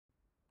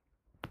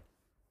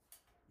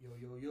Yo,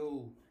 yo,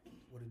 yo.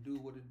 What it do,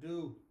 what it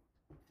do?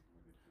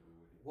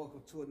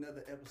 Welcome to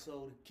another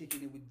episode of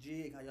Kicking It with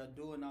Jig. How y'all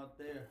doing out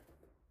there?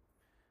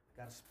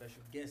 Got a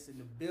special guest in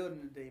the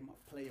building today, my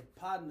player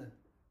partner.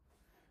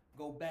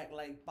 Go back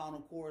like final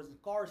chords and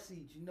car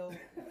seats, you know?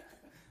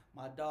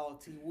 My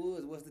dog T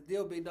Woods. What's the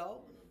deal, big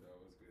dog? What up,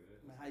 dog? What's good?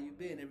 Man, how you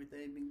been?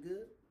 Everything been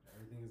good?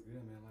 Everything is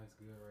good, man. Life's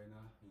good right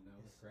now. You know,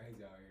 it's Yes.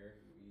 crazy out here.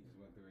 We just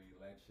went through an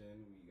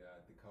election. We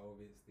got the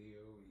COVID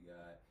still. We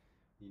got,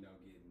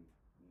 getting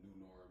new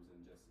norms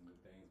and just new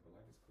things. But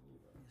life is cool,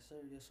 bro. Yes,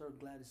 sir. Yes, sir.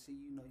 Glad to see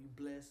you. You know, you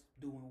blessed,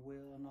 doing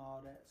well and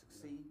all that,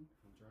 succeeding.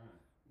 I'm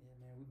trying. Yeah,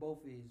 man, we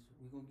both is.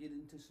 We're going to get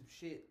into some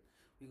shit.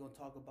 We're going to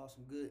talk about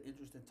some good,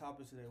 interesting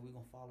topics today. We're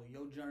going to follow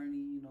your journey,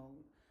 you know,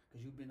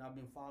 because I've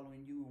been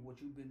following you and what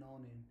you've been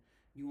on, and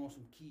you on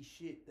some key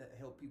shit that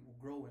help people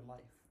grow in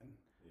life, and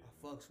Yeah, I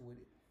fucks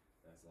with it.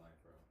 That's life,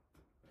 bro.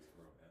 That's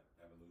growth,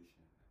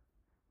 evolution.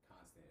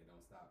 Constant. It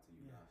don't stop till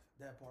you Yeah,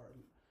 die. that part.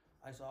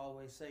 I used to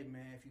always say,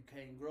 man, if you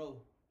can't grow,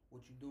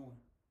 what you doing?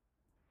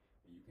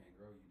 When you can't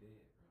grow, you dead,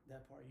 bro.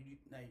 That part.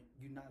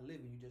 You're not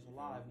living, you just You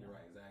feel alive. me? You're now.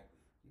 right, exactly.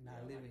 You're not Yeah,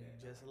 I like living, that.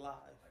 you're just I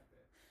alive. like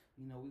that.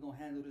 You know, we're going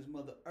to handle this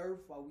Mother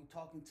Earth while we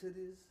talking to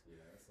this.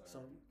 Yeah, that's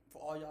So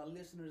for all y'all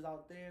listeners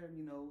out there,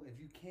 you know, if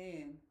you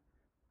can,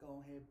 go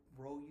ahead,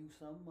 roll you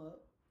something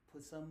up,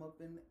 put something up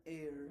in the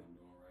air, what I'm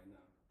doing right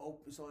now.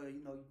 open, so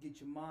you know you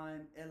get your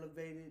mind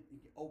elevated. You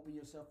can open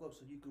yourself up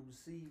so you can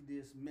receive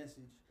this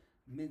message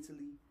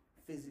mentally,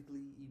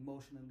 physically,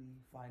 emotionally,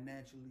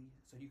 financially,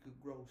 so you could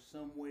grow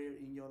somewhere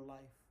in your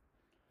life.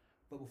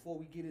 But before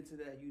we get into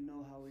that, you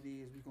know how it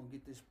is. We're gonna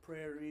get this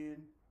prayer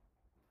in.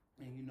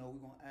 And you know,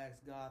 we're gonna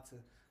ask God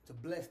to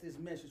bless this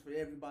message for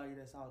everybody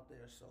that's out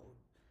there. So,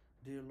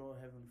 dear Lord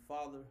Heavenly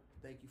Father,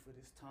 thank you for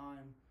this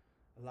time,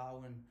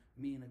 allowing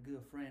me and a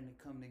good friend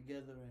to come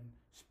together and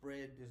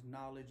spread this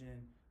knowledge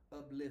and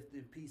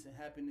uplifting peace and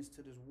happiness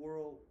to this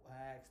world. I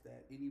ask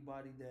that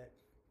anybody that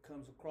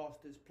comes across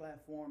this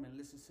platform and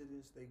listens to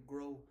this, they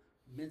grow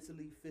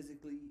mentally,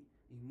 physically,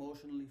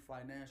 emotionally,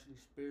 financially,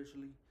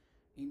 spiritually,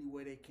 any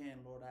way they can,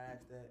 Lord. I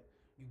ask that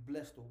you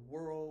bless the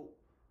world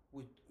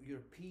with your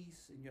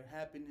peace and your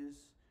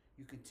happiness.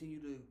 You continue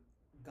to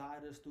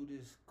guide us through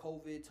this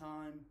COVID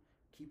time.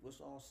 Keep us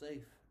all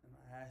safe. And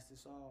I ask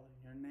this all in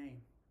your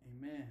name.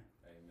 Amen.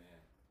 Amen.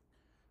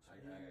 So,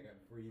 I got,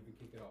 before you even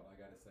kick it off, I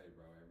gotta say,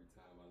 bro, every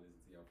time I listen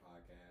to your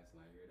podcast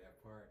and I hear that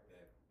part,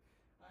 that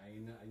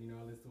I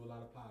listen to a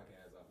lot of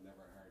podcasts. I've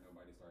never heard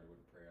nobody started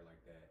with a prayer like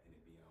that and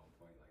it be on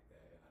point like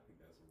that. And I think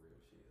that's some real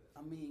shit.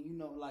 I mean, you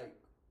know, like,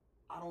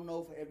 I don't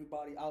know for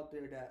everybody out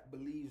there that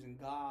believes in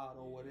God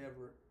or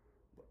whatever,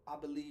 but I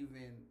believe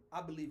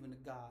in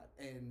the God,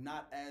 and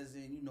not as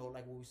in, you know,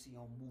 like what we see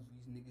on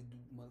movies, niggas do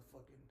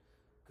motherfucking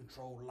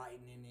control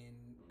lightning and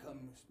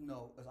come,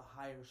 no, as a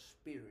higher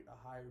spirit, a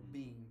higher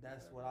being.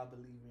 That's what I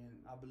believe in.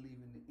 I believe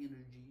in the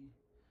energy.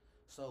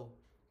 So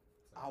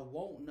I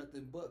want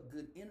nothing but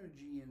good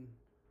energy and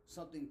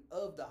something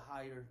of the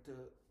higher to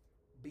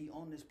be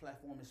on this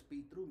platform and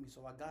speak through me.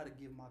 So I gotta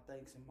give my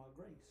thanks and my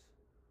grace.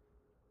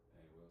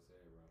 Hey, well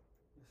said, bro.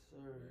 Yes, sir.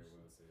 Very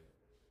well said.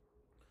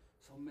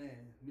 So,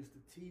 man, Mr.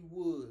 T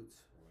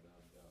Woods. What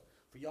up, dog?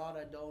 For y'all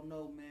that don't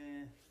know,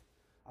 man,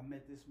 I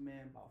met this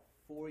man about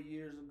 4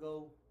 years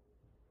ago.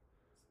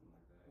 Something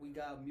like that.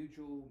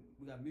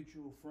 We got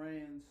mutual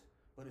friends,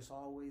 but it's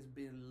always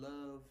been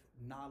love,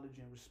 knowledge,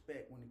 and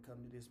respect when it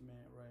comes to this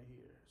man right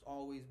here. It's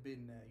always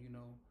been that, you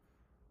know.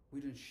 We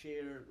done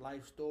shared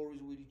life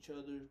stories with each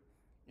other,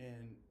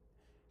 and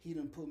he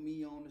done put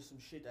me on to some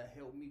shit that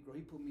helped me grow.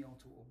 He put me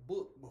onto a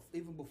book,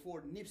 even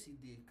before Nipsey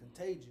did,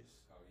 Contagious.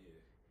 Oh, yeah.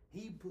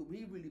 He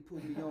really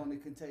put me on to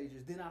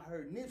Contagious. Then I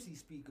heard Nipsey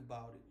speak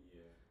about it.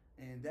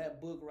 Yeah. And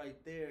that book right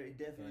there, it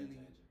definitely Game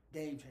changer.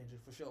 game changer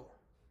for sure.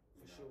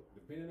 For sure.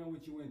 Depending on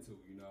what you into,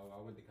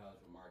 I went to college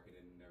for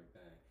marketing and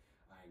everything.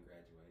 I ain't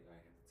graduate. I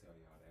ain't have to tell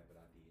y'all that, but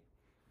I did.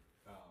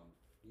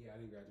 I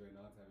didn't graduate and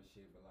all that type of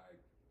shit, but like,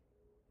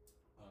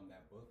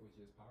 that book was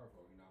just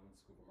powerful. I went to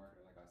school for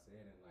marketing, like I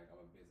said, and like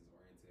I'm a business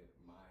oriented,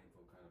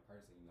 mindful kind of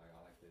person. Like I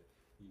like to,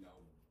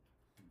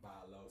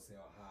 buy low,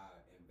 sell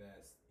high,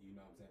 invest,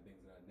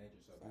 things of that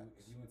nature. So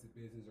if you into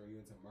business or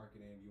you into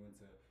marketing, if you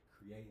into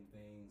creating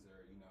things,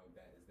 or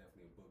that is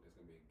definitely a book that's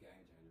gonna be a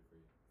game changer for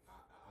you.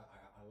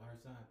 I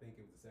learned something. I think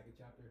it was the second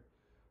chapter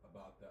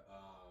about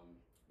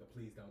the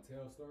Please Don't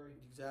Tell story.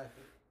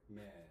 Exactly.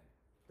 Man,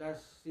 I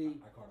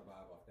caught a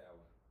vibe off that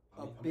one.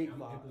 I'm I'm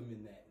vibe.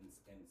 implementing that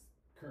and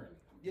currently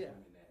I'm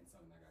implementing that in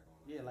something I got going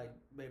on. Yeah, like,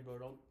 babe, bro,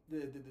 don't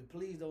the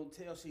please don't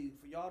tell. See,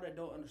 for y'all that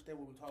don't understand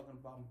what we're talking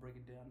about, I'm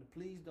breaking it down. The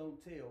please don't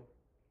tell.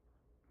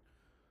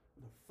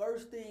 The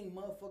first thing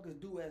motherfuckers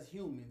do as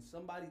humans,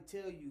 somebody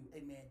tell you,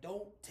 hey man,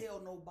 don't tell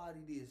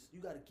nobody this. You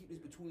gotta keep this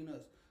between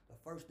us. The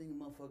first thing a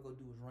motherfucker go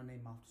do is run their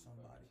mouth to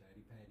somebody.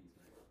 Chatty patties,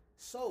 man.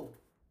 So,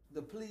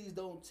 the please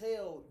don't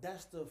tell,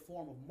 that's the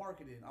form of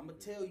marketing. I'm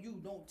gonna tell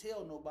you, don't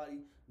tell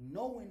nobody,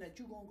 knowing that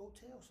you gonna go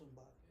tell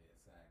somebody.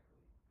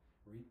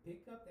 Exactly.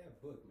 Pick up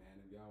that book, man.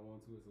 If y'all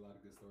want to, it's a lot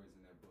of good stories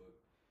in that book.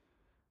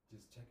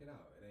 Just check it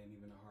out. It ain't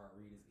even a hard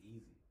read. It's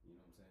easy. You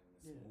know what I'm saying?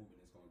 It's smooth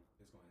and it's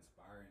gonna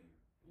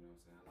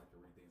saying? I like to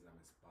read things I'm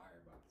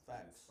inspired by.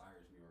 That Facts.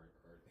 inspires me, or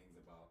things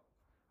about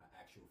an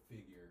actual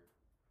figure.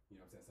 You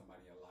know what I'm saying?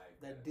 Somebody in life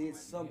That did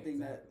something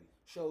that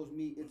shows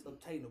me it's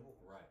obtainable.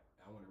 Right.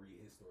 I want to read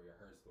his story or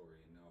her story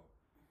and know,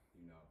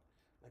 you know.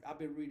 Like I've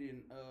been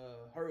reading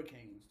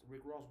Hurricanes, the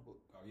Rick Ross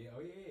book. Oh yeah.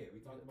 We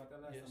talked about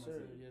that last Yes, time.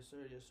 sir. Yes,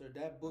 sir. Yes, sir.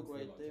 That book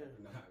right there.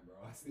 Chapter 9, bro.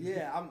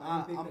 Yeah,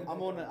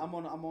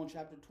 I'm on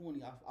chapter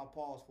 20. I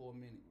paused for a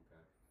minute.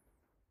 Okay.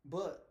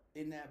 But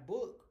in that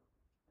book,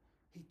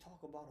 he talk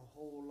about a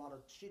whole lot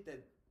of shit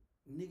that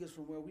niggas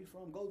from where we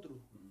from go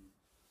through.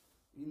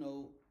 Mm-hmm. You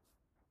know,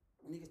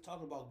 niggas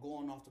talking about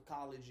going off to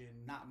college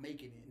and not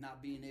making it,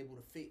 not being able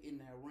to fit in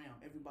that realm.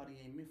 Everybody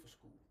ain't meant for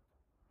school.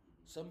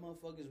 Some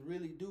motherfuckers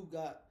really do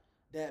got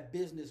that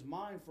business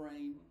mind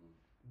frame,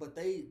 but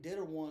they're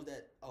the ones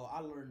that, I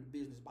learned the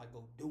business by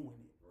go doing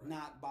it,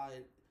 not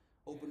by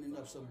opening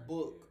up some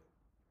book.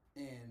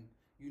 Yeah. And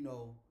you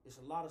know, it's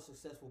a lot of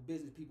successful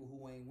business people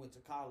who ain't went to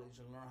college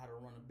and learn how to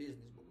run a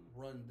business, but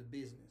run the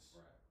business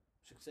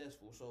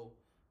successful. So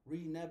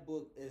reading that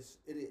book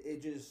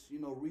it just, you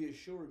know,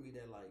 reassured me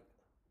that like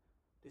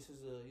this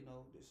is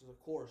a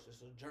course,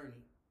 it's a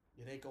journey.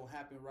 It ain't gonna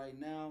happen right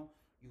now.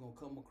 You're gonna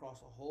come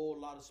across a whole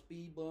lot of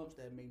speed bumps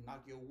that may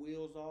knock your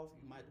wheels off.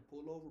 You might have to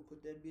pull over,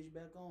 put that bitch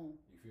back on.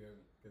 You feel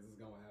me? Because it's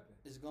gonna happen.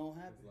 It's gonna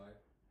happen.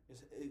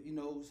 It's life. You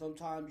know,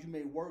 sometimes you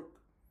may work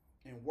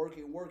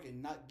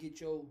and not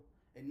get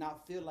and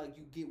not feel like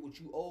you get what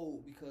you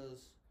owe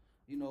because,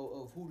 you know,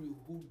 of who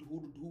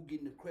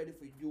getting the credit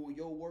for doing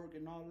your work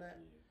and all that.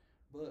 Yeah.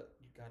 But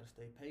you gotta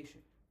stay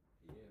patient.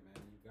 Yeah,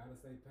 man, you gotta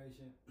stay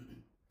patient.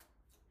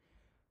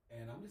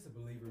 And I'm just a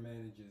believer,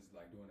 man, in just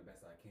like doing the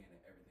best I can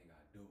in everything I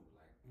do.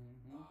 Like,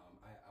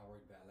 I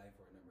worked valet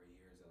for a number of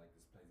years at like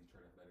this place,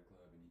 Detroit Athletic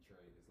Club in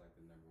Detroit. It's like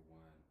the number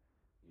one,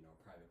 you know,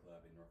 private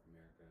club in North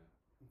America.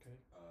 Okay.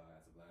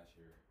 As of last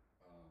year.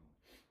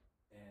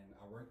 And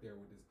I worked there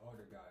with this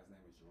older guy. His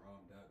name is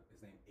Jerome Douglas. His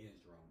name is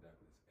Jerome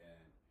Douglas,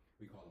 and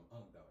we call him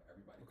Unc though.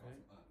 Everybody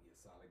calls him Unc. He's a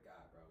solid guy,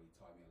 bro. He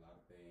taught me a lot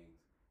of things,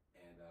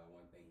 and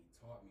one thing he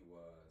taught me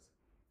was,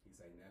 he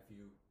said,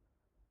 nephew,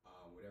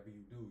 whatever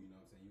you do, you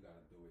know what I'm saying, you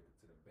gotta do it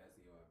to the best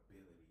of your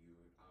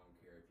ability. I don't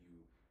care if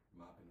you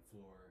mopping the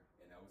floor,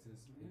 and that was his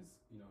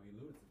you know, he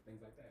alluded to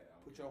things like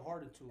that. Put your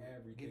heart into it.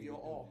 Everything Give your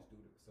all. Just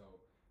do it.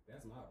 So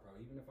that's my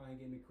approach. Even if I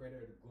ain't getting the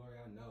credit or the glory,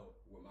 I know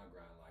what my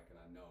grind like,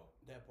 and I know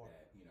that part.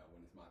 That, you know,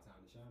 when it's my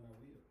time to shine, I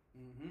will.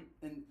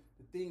 And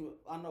the thing,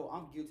 I know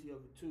I'm guilty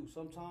of it too.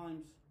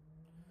 Sometimes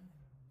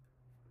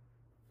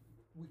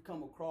we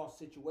come across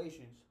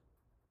situations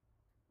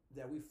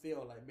that we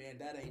feel like, man,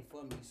 that ain't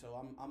for me, so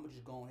I'm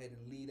just go ahead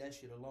and leave that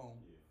shit alone.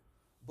 Yeah.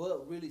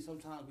 But really,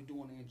 sometimes we're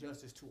doing an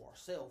injustice to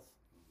ourselves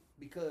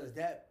because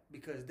that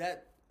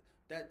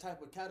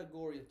type of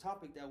category of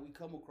topic that we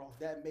come across,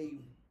 that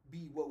may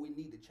be what we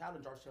need to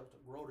challenge ourselves to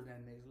grow to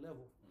that next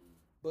level.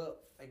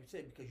 But like you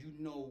said, because you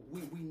know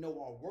we know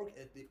our work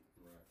ethic,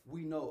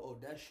 we know,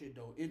 that shit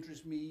don't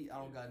interest me.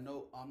 I'm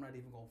not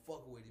even gonna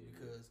fuck with it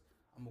because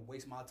I'm gonna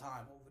waste my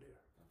time over there.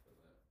 I feel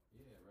that.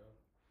 Yeah, bro.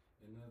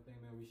 And another thing,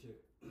 man, we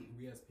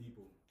as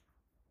people,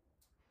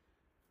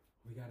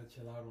 we gotta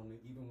chill out on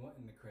even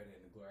wanting the credit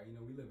and the glory. You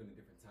know, we live in a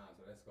different time,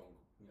 so that's gonna,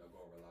 you know,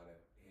 go over a lot of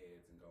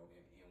heads and go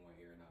in one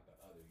ear and out the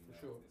other. You know,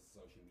 sure. This is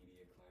social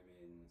media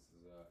climate, and this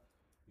is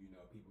you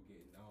know, people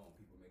getting known,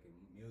 people making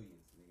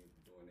millions, niggas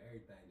doing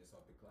everything just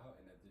off the clout,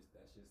 and that's just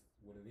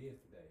what it is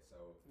today.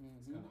 So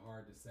it's kind of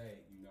hard to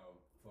say, you know,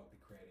 fuck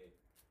the credit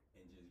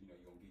and just, you know,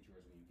 you're gonna get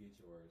yours when you get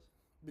yours.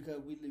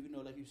 Because we live, you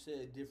know, like you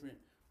said,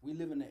 we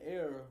live in an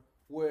era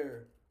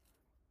where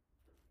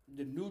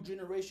the new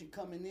generation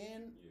coming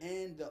in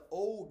and the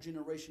old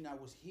generation that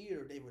was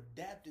here, they've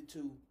adapted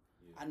to,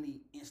 I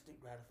need instant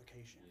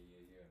gratification.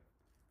 Yeah.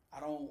 I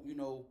don't, you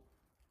know,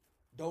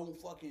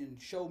 don't fucking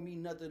show me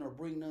nothing or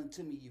bring nothing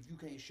to me if you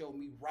can't show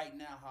me right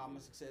now how I'm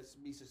gonna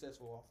be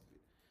successful off of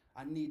it.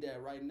 I need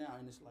that right now.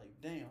 And it's like,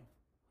 damn.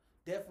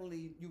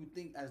 Definitely you would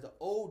think as the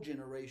old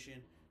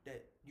generation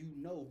that, you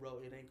know, bro,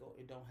 it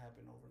don't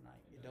happen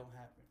overnight. It don't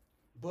happen.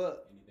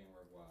 But anything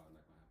worthwhile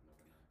not gonna happen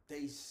overnight.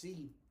 They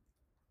see,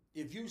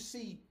 if you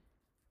see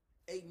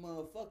 8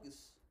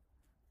 motherfuckers,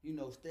 you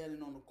know,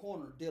 standing on the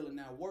corner dealing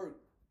that work,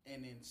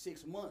 and in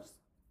 6 months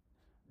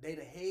they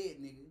the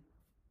head nigga.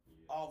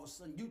 All of a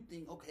sudden you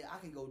think, okay, I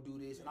can go do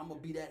this, and I'm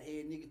gonna be that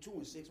head nigga too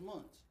in 6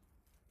 months.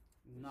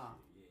 Nah.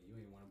 Yeah, you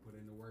ain't want to put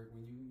in the work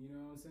when you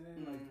know what I'm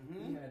saying? Like,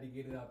 he had to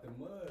get it out the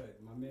mud.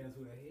 My man's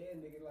who the head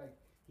nigga, like,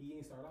 he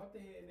ain't start off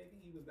the head nigga.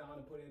 He was down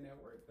to put in that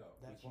work though.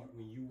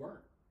 When you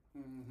weren't.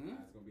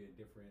 It's gonna be a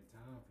different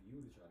time for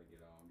you to try to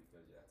get on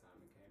because that time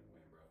it came and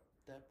went, bro.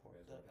 That part.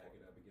 That pack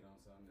it up and get on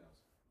something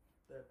else.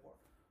 That part.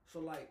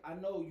 So like, I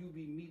know you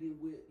be meeting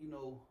with, you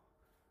know,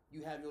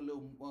 you have your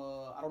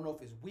little, I don't know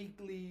if it's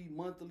weekly,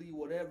 monthly,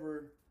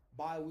 whatever,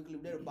 bi-weekly,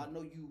 whatever, but I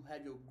know you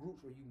have your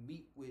groups where you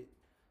meet with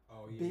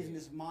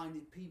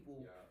business-minded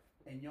people,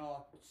 and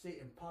y'all sit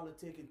and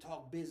politic and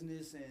talk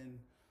business. And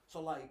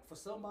so like, for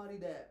somebody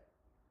that,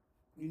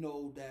 you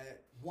know,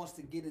 that wants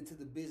to get into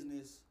the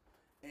business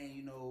and,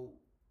 you know,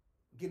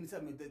 get into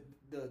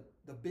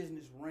the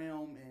business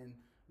realm and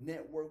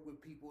network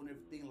with people and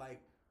everything.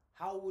 Like,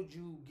 how would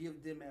you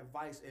give them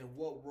advice, and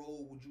what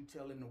role would you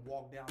tell them to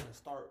walk down and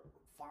start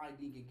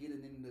finding and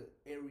getting into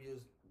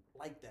areas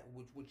like that,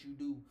 which you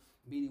do,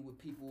 meeting with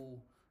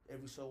people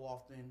every so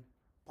often,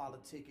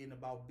 politicking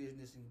about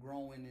business and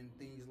growing and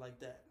things like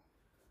that?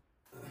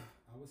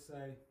 I would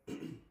say,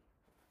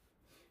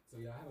 so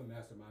yeah, I have a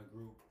mastermind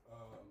group.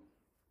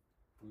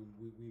 We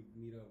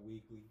meet up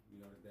weekly. You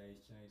know, the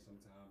days change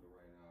sometimes, but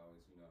right now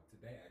is, you know,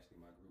 today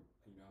actually my group,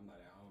 you know, I'm not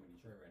at home in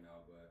Detroit right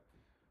now, but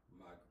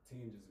my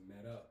team just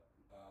met up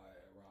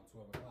around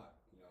 12 o'clock,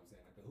 you know what I'm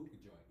saying, at the hookah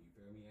joint, you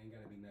feel me? Ain't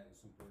gotta be nothing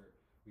super.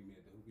 We meet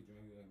at the hookah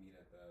joint, we'll meet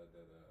at the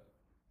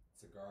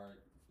cigar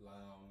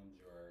lounge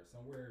or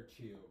somewhere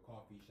chill,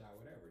 coffee shop,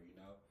 whatever, you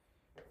know?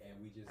 And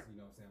we just, you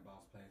know what I'm saying,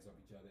 bounce planes off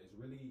each other. It's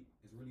really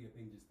a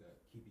thing just to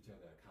keep each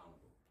other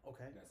accountable.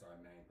 Okay. That's our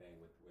main thing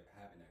with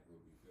having that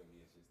group, you feel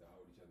me? It's just to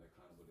hold each other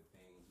accountable to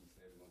things we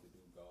said we want to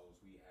do, goals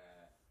we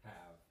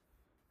have,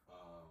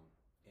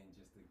 and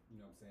just to,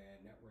 you know what I'm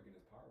saying, networking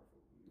is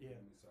powerful. You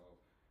feel me? So,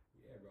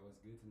 yeah, bro,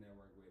 it's good to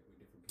network with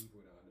different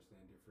people to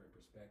understand different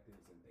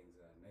perspectives and things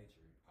of that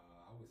nature.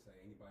 I would say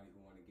anybody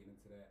who want to get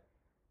into that,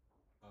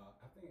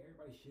 I think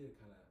everybody should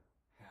kind of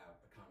have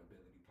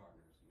accountability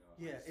partners, you know?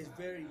 Yeah, it's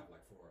very. I have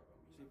like 4 of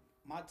them, you know?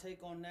 My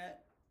take on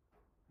that,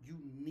 you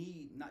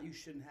need, not you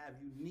shouldn't have,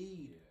 you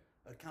need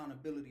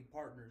accountability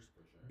partners.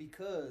 For sure.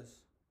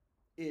 Because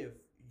if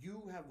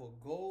you have a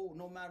goal,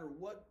 no matter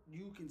what,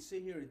 you can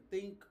sit here and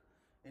think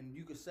and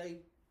you can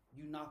say,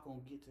 you're not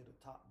going to get to the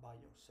top by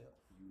yourself.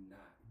 You're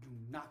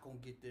not going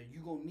to get there.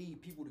 You're going to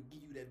need people to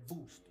give you that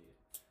boost. Yeah.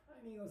 I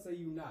ain't even going to say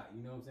you not,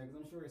 you know what I'm saying?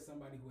 Because I'm sure it's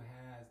somebody who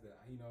has the,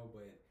 you know,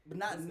 but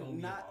not it's gonna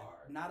be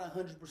hard. Not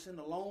 100%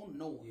 alone,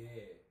 no one.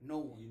 Yeah. No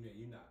one.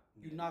 You're not.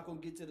 You're not going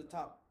to get to the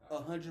top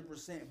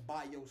 100%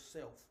 by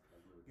yourself.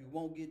 You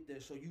won't get there.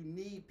 So you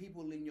need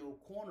people in your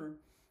corner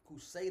who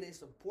say they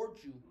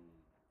support you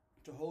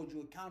to hold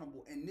you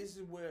accountable. And this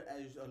is where,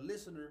 as a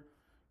listener,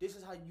 this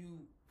is how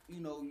you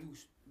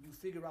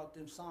figure out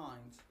them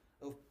signs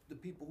of the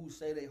people who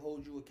say they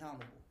hold you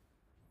accountable.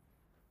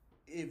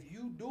 If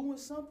you doing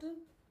something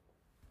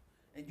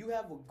and you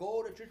have a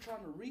goal that you're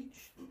trying to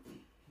reach,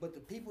 but the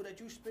people that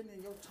you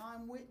spending your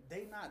time with,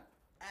 they not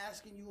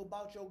asking you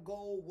about your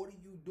goal, what are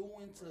you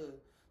doing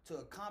to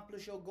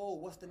accomplish your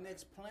goal, what's the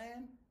next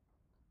plan?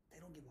 They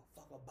don't give a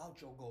fuck about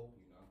your goal.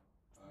 You know,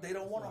 they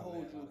don't want to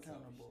hold you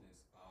accountable.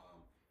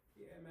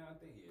 Yeah, man, I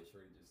think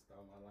Shorty just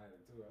stole my line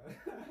too.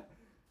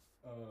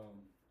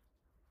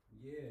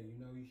 Yeah, you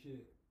know, you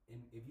should.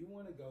 And if you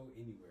want to go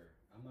anywhere,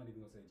 I'm not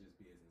even gonna say just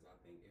business. I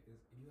think if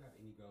you have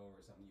any goal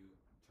or something you're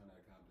trying to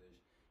accomplish,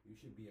 you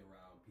should be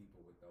around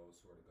people with those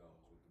sort of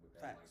goals, with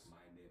that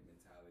like-minded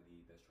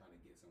mentality that's trying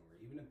to get somewhere,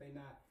 even if they're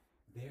not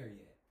there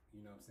yet.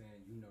 You know what I'm saying?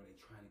 You know they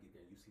trying to get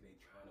there. You see they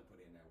trying to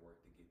put in that work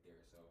to get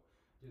there. So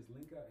just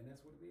link up, and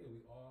that's what it is.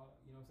 We all,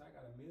 you know what I'm saying?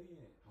 I got a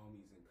million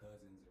homies and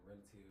cousins and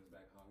relatives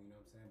back home, you know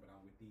what I'm saying? But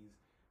I'm with these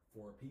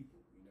 4 people,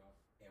 you know,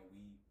 and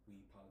we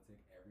politic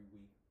every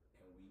week,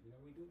 and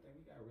we do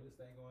things. We got real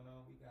estate going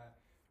on. We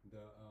got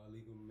the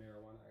legal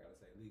marijuana. I gotta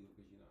say legal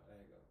because you know how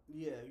that go.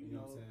 Yeah, you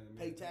know what I'm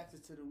saying? pay taxes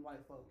to them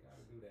white folks. You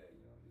gotta do that,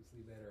 you know. You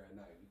sleep better at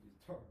night. We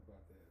just talk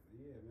about that. But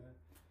yeah, man.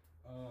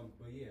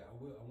 But yeah, I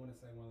want to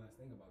say one last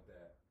thing about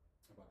that,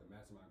 about the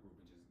mastermind group,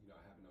 which is, you know,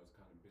 having those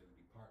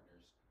accountability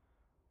partners.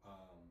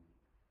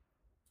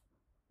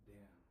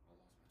 Damn, I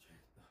lost my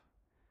train of thought.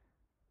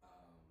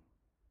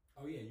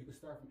 Oh yeah, you can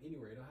start from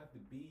anywhere. It don't have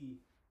to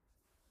be,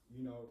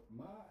 you know,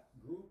 my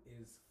group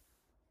is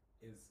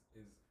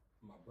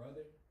my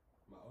brother,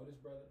 my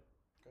oldest brother,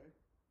 okay,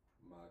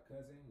 my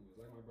cousin who was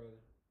like my brother,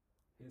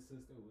 his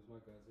sister who was my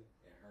cousin,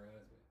 and her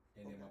husband,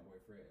 and then my boy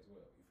Fred as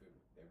well. You feel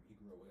me? That he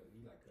grew up with.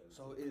 He like cousins.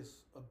 So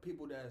it's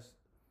people that's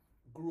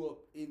grew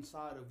up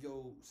inside of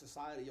your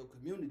society, your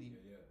community,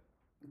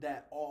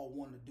 that all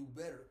want to do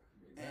better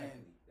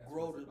and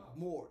grow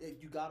more.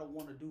 You gotta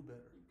want to do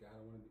better. You gotta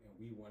want to, and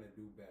we want to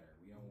do better.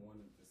 We don't want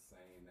the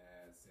same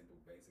ass, simple,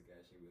 basic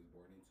ass shit we was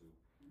born into.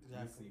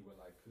 Exactly. We see what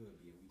life could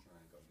be, and we try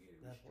and go get it.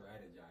 We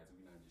strategize.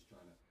 We're not just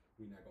trying to.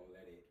 We're not gonna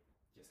let it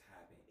just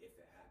happen if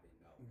it happened.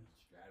 No, we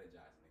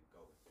strategize and then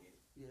go get it.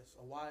 Yes,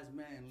 a wise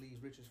man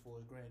leaves riches for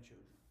his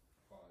grandchildren.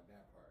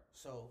 That part.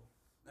 So,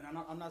 and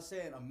I'm not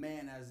saying a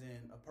man as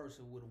in a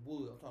person with a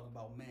wood. I'm talking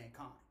about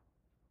mankind.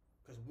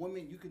 Because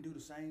women, you can do the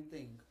same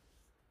thing.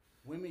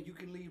 Women, you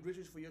can leave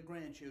riches for your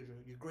grandchildren,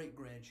 your great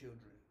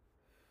grandchildren,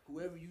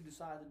 whoever you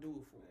decide to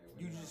do it for.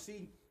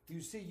 Man, you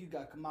see, you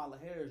got Kamala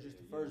Harris, just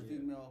the first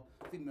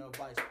female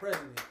vice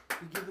president.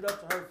 We give it up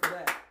to her for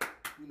that.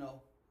 You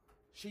know,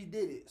 she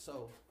did it.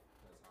 So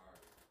that's hard.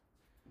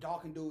 Y'all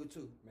can do it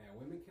too. Man,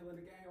 women killing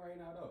the game right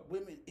now though.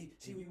 Women, if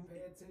you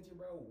pay attention,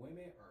 bro,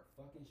 women are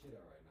fucking shit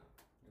up right now.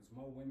 There's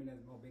more women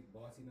that's more big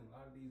bossy than a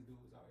lot of these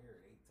dudes out here.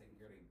 They taking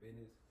care of their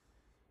business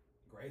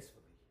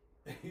gracefully.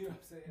 You know what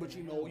I'm saying? But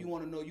you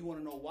want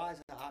to know why is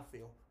how I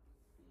feel.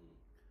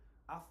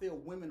 I feel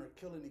women are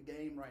killing the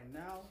game right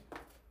now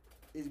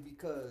is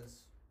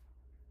because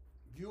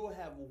you'll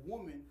have a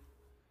woman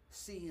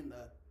seeing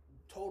a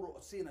total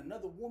seeing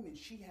another woman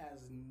she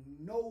has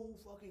no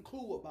fucking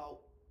clue about,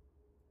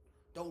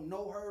 don't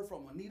know her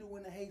from a needle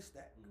in a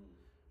haystack,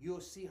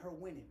 you'll see her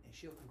winning and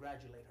she'll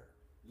congratulate her.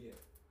 Yeah.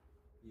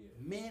 Yeah.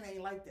 Men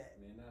ain't like that.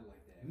 Men not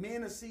like that.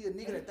 Men will see a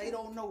nigga that they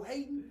don't know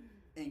hating,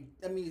 and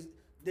I mean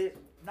they're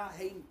not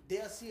hating.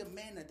 They'll see a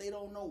man that they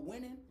don't know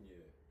winning. Yeah.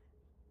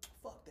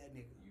 Fuck that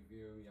nigga. You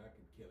feel me? I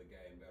could kill a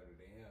game better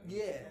than him.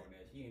 Yeah. That.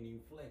 She ain't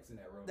even flexing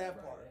that road. That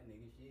right. part. That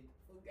nigga shit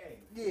for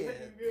game.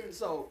 Yeah.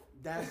 So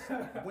that's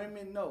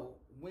women know.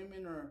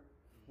 Women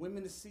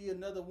to see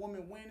another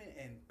woman winning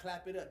and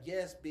clap it up.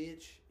 Yes,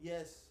 bitch.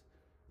 Yes.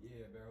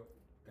 Yeah, bro.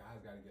 Guys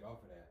got to get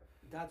off of that.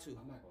 Got to.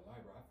 I'm not gonna lie,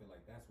 bro. I feel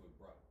like that's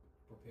what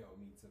propelled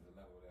me to the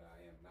level that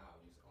I am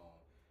now, just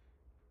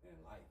in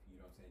life.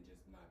 You know what I'm saying?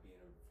 Just not being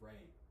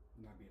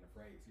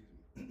afraid. Excuse me.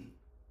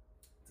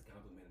 To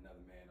compliment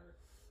another man or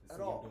to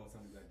see him doing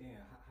something like,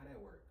 damn, how that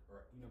work?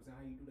 Or you know what I'm saying?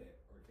 How you do that?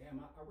 Or damn,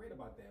 I read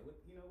about that. What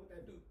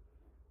that do?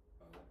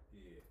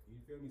 Yeah, you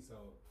feel me?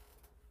 So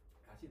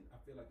I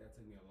feel like that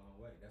took me a long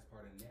way. That's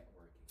part of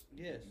networking.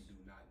 Yes. You do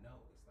not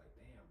know. It's like,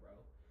 damn, bro.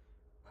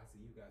 I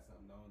see you got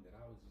something on that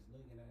I was just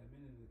looking at a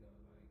minute ago,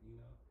 like, you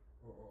know,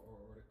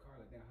 or the car,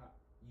 like, damn,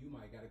 you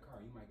might got a car,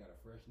 you might got a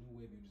fresh new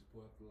whip, you just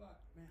pull up the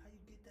lot. Man, how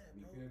you get that,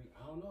 You bro? feel me?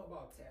 I don't know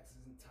about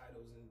taxes and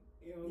titles and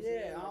you know what I'm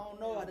saying? I don't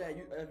know how that.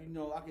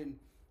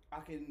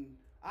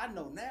 I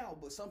know now,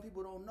 but some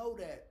people don't know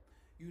that.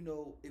 You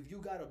know, if you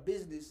got a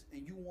business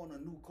and you want a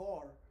new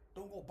car,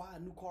 don't go buy a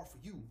new car for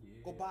you.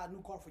 Yeah. Go buy a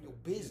new car for your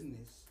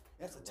business.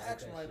 That's a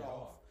tax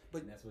write-off.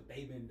 But and that's what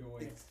they've been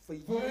doing for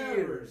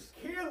years.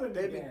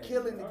 They've been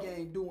killing the bro.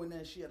 game doing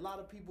that shit. A lot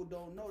of people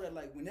don't know that.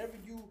 Like, whenever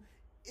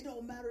it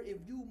don't matter if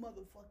you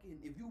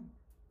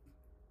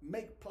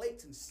make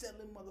plates and sell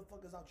them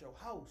motherfuckers out your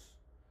house,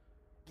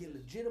 get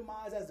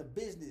legitimized as a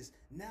business.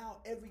 Now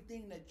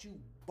everything that you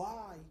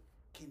buy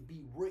can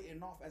be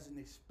written off as an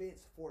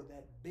expense for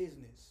that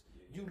business.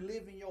 Yeah. You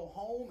live in your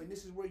home, and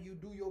this is where you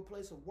do your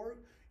place of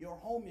work. Your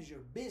home is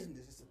your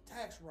business. It's a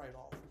tax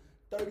write-off.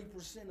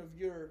 30% of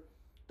your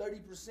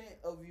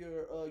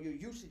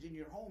usage in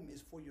your home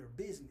is for your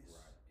business.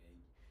 Right. And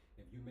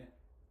if you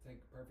take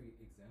a perfect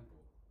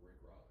example,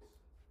 Rick Ross,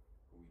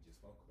 who we just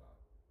spoke about.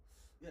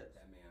 Yes.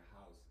 That man's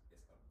house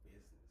is a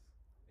business.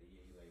 He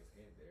lay his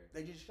head there.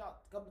 They just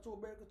shot Coming to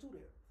America 2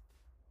 there.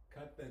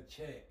 Cut the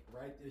check.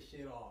 Write this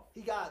shit off.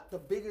 He got the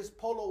biggest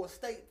polo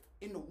estate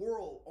in the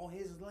world on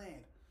his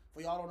land.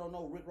 For y'all don't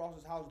know, Rick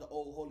Ross's house, the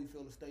old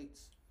Holyfield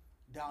Estates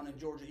down in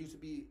Georgia. It used to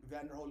be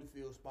Vander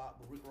Holyfield's spot,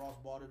 but Rick Ross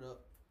bought it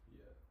up.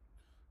 Yeah.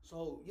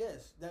 So,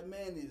 yes, that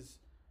man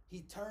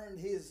he turned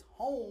his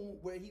home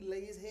where he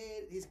lay his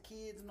head, his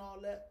kids and all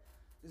that.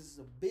 This is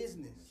a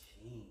business.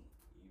 Machine,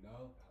 you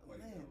know? I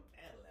want to get on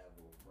that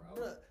level, bro.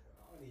 Bruh.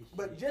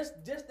 But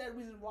just that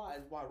reason why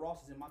is why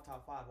Ross is in my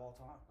top 5 all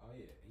time. Oh,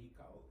 yeah. He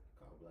cold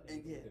blooded.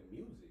 And yeah. The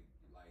music,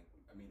 like,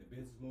 I mean, the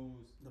business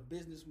moves. The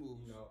business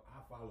moves. You know, I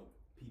follow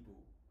people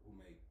who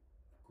make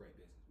great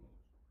business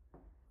moves.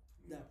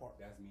 That part.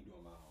 That's me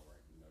doing my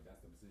homework. You know,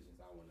 that's the positions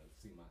I want to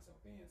see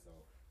myself in. So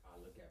I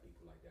look at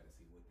people like that and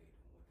see what they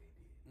do, what they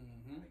did,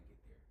 how they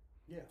get there.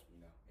 Yeah.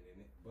 You know, and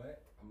then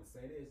but I'm gonna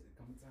say this: there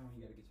comes a time when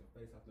you got to get your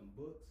face off them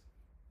books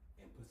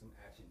and put some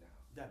action down.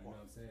 That you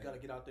part. know what I'm saying? You gotta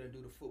get out there and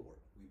do the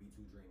footwork. We be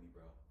too dreamy,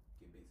 bro.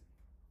 Get busy,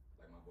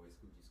 like my boy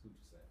Scoochie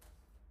said.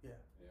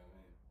 Yeah. You know what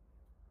I mean?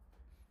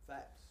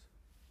 Facts.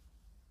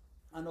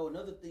 I know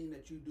another thing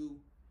that you do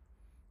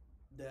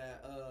that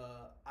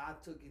I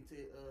took to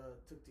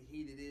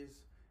heed it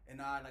is,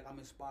 and I'm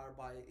inspired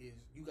by it is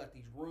you got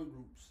these run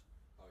groups.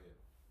 Oh yeah.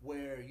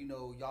 Where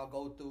y'all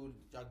going through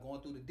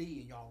the D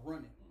and y'all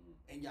running,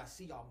 and y'all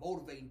see y'all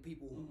motivating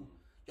people who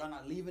y'all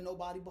not leaving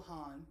nobody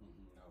behind.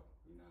 No,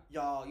 you're not.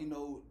 Y'all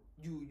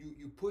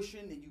you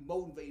pushing and you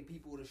motivating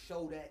people to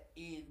show that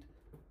end.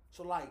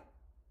 So like,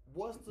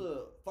 what's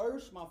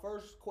my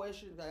first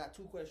question? I got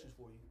 2 questions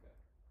for you. Okay.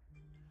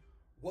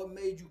 What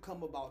made you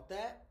come about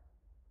that?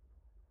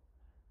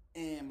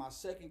 And my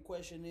second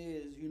question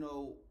is,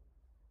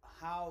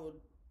 how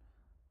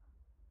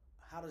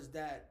does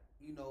that,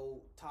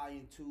 tie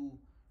into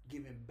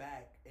giving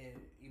back and,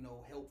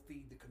 help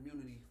feed the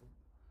community,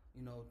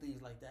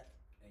 things like that?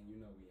 And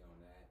we on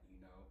that,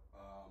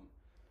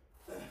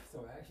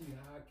 So actually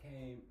how I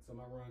came, so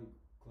my run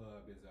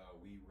club is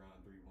We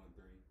Run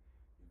 313.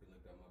 You can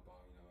look them up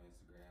on,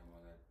 Instagram,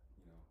 all that,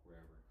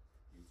 wherever.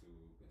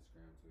 YouTube,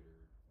 Instagram,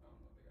 Twitter. I don't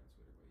know if they got a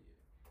Twitter, but yeah.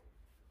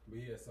 But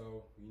yeah,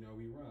 so,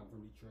 we run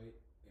from Detroit,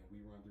 and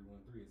We Run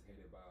 313 is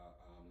headed by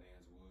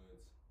Lance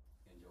Woods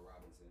and Joe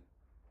Robinson.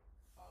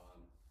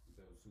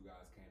 Those 2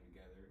 guys came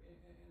together and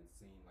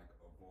seen like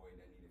a void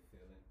that needed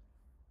filling,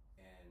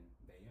 and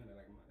they're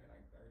 30, Okay.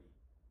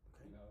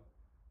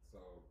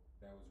 So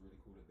that was really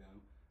cool to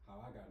them. How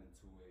I got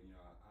into it,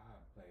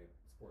 I played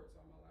sports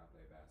all my life. I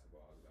played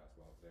basketball. I was a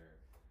basketball player.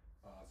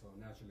 So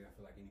naturally, I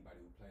feel like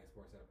anybody who plays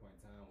sports at a point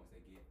in time, once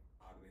they get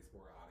out of their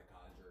sport, out of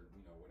college, or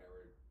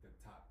whatever the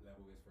top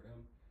level is for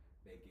them,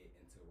 they get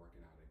into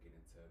working out, they get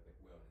into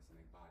the wellness and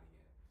their body.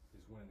 And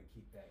just wanting to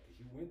keep that because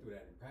you went through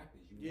that in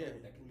practice. You Yeah,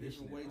 know that lifting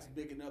conditioning. weights, Like,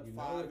 picking up you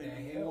know 5 what in the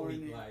the hell we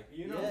morning. like.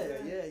 You know what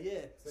I'm saying?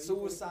 Yeah. So you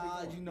Suicide,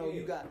 keep it you going. know,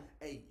 you Yeah. got,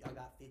 hey, I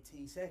got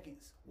 15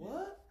 seconds. Yeah.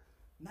 What?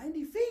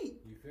 90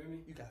 feet. You feel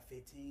me? You got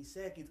 15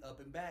 seconds up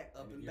and back,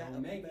 up And and if back, you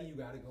up don't and make back. it, you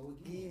gotta go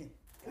again.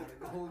 Gotta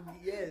go,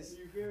 yes.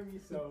 You feel me?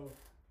 So,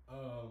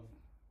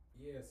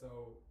 yeah.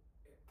 So,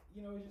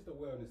 you know, it's just a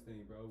wellness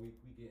thing, bro. We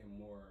getting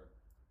more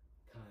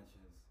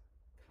conscious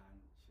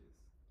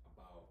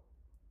about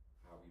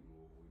how we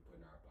move, we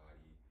put in our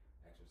body,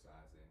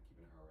 exercising,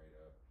 keeping the heart rate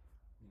up,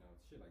 you know,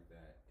 shit like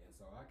that. And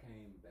so I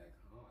came back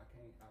home. I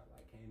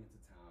came into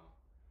town,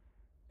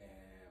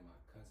 and my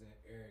cousin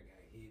Eric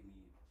had hit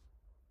me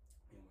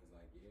and was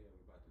like, "Yeah, we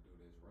about to do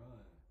this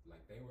run."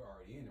 Like they were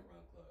already in the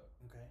run club.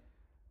 Okay.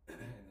 And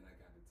then I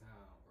got to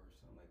town or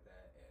something like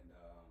that, and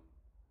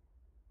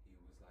he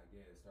was like,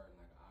 "Yeah, it's starting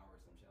like an hour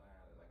or some shit. I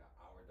had like an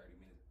hour 30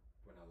 minutes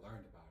when I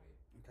learned about it."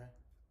 Okay.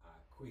 I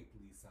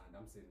quickly signed.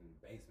 I'm sitting in the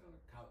basement on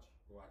the couch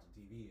watching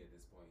TV at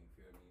this point. You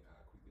feel me? I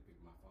quickly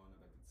picked my phone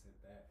up. I sent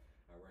that.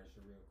 I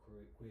registered real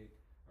quick.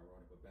 I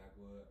rode up a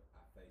backwood.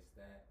 I faced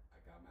that. I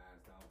got my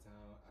ass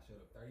downtown. I showed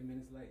up 30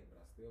 minutes late,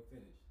 but I still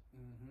finished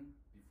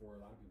before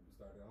a lot of people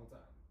started on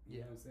time.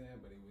 You know what I'm saying?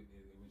 But it was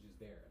just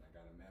there, and I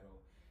got a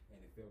medal,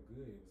 and it felt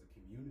good. It was a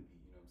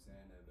community. You know what I'm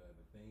saying?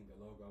 The thing, the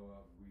logo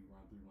of We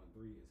Run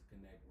 313 is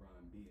Connect,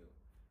 Run, Build.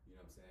 You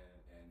know what I'm saying?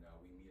 And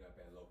we meet up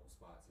at local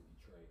spots in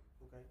Detroit,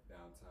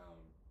 downtown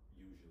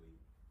usually.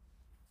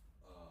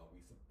 We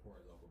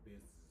support local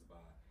businesses by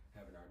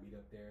having our meet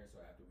up there.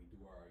 So after we do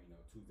our,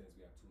 Tuesdays,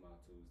 we have 2 Mile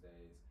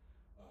Tuesdays.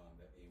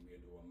 And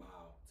we'll do a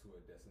mile to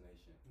a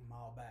destination. A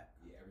mile back.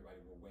 Yeah, everybody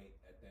will wait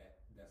at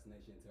that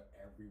destination until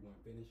everyone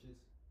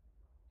finishes,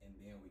 and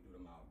then we do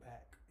the mile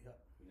back. Yep.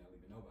 We're not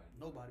leaving nobody.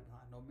 Nobody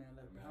behind. No man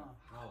left No matter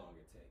behind. how long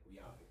it take,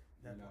 we out here.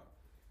 That You know.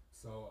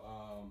 So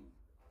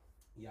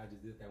yeah, I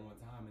just did that one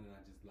time, and then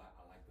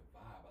I like the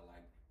vibe. I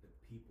like the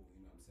people.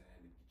 You know what I'm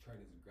saying?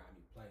 Detroit is a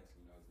grimy place.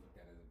 You know, it's looked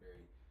at as a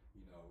very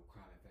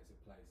crime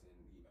infested place, and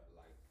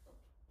like a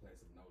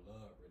place of no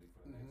love really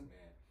for the next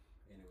man.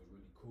 And it was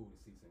really cool to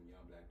see some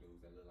young black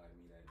dudes that look like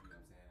me that, you know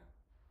what I'm saying,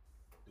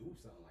 do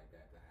something like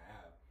that to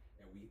have.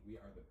 And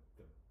we are the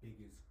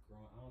biggest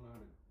growing, I don't know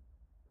how to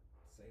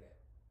say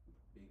that,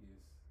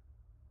 biggest,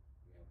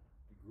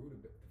 we grew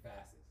the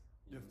fastest.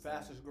 The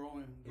fastest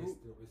growing group?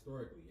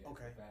 Historically, yes.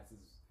 Okay. The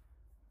fastest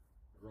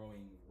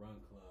growing run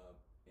club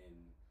in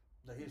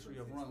the history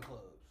of run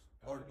clubs.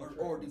 Or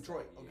Detroit.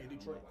 Detroit. Okay, Yeah,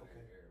 Detroit. I don't know about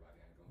Okay.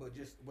 everybody ain't gonna But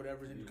just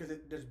whatever's in, because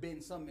there's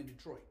been some in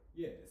Detroit.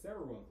 Yeah,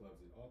 several run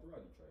clubs all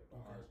throughout Detroit, but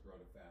Okay. ours grow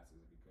the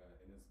fastest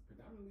and it's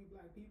predominantly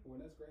black people,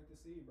 and that's great to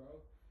see,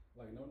 bro.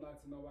 Like, no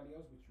knock to nobody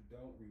else,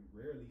 but we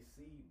rarely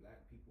see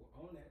black people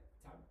on that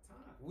type of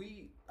time.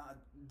 We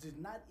did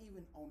not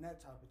even on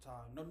that type of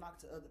time. No knock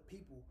to other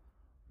people,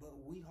 but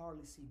we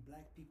hardly see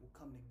black people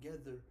come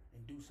together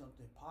and do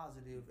something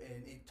positive,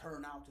 and it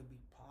turn out to be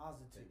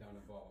positive. They don't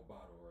involve a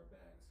bottle or a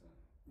bag, son.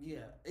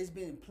 Yeah, it's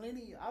been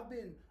plenty. I've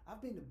been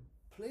to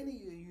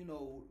plenty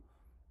of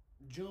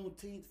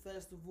Juneteenth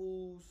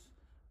festivals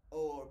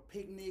or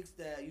picnics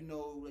that that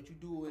you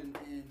do and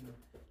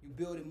you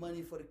building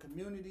money for the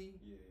community.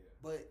 Yeah.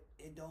 But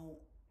it don't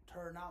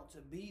turn out to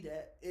be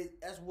that.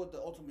 That's what the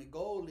ultimate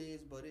goal is,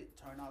 but it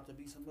turned out to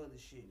be some other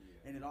shit,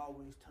 and it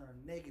always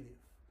turned negative.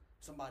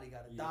 Somebody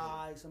gotta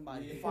die.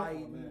 Somebody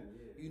fighting.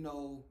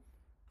 Oh,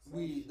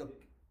 man,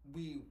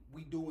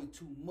 We doing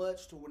too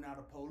much to where now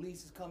the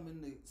police is coming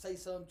to say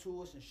something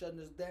to us and shutting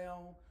us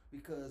down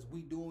because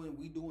we doing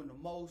the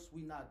most.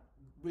 We not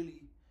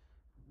really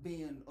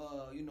being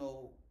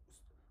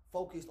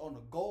focused on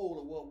the goal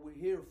of what we're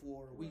here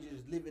for. We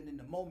just living in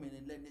the moment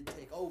and letting it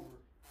take over.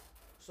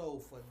 So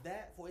for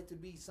it to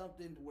be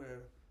something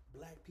where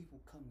black people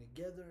come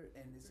together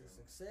and it's a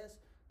success,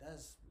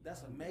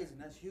 that's amazing.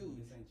 That's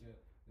huge.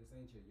 This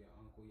ain't your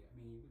uncle. I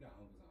mean, we got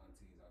uncles and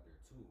aunties out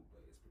there too,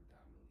 but it's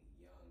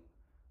predominantly young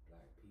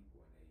black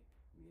people in their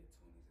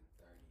mid-20s and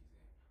 30s,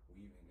 and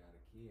we even got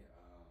a kid.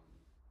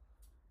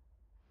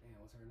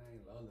 What's her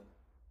name? Lola.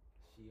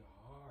 She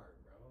hard,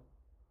 bro.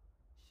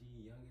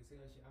 She young as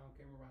hell. I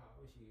can't remember how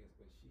old she is,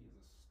 but she is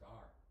a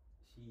star.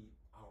 She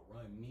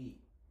outrun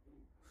me.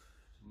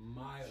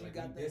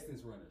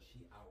 Distance runner.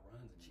 She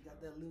outruns me. She got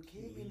that little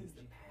kid leads energy.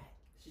 the pack.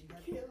 She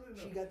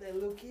got that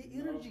little kid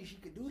energy. She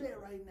could do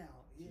that right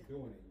now. She's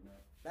doing it,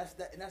 That's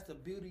the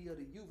beauty of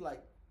the youth.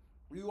 Like,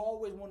 you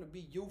always want to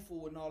be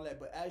youthful and all that,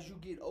 but as you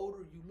get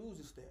older, you lose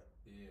a step.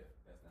 Yeah,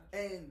 that's not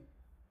true. And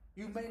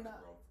you that's may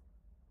not. Growth.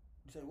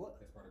 You say what?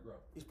 That's part of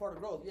growth. It's part of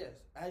growth, yes.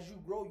 As you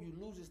grow, you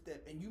lose a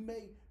step, and you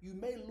may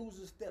lose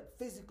a step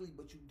physically,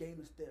 but you gain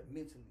a step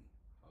mentally.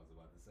 I was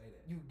about to say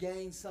that. You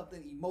gain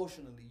something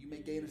emotionally. You may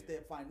gain a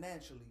step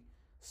financially.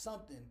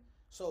 Something.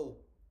 So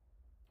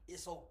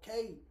it's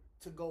okay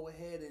to go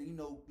ahead and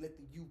let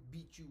the youth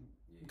beat you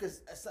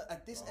because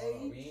at this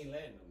age, we ain't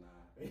letting them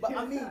now. But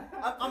I mean,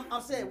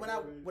 I'm saying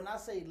when I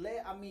say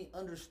let, I mean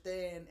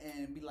understand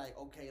and be like,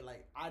 okay,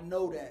 like I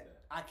know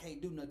that I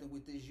can't do nothing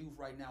with this youth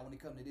right now when it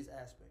comes to this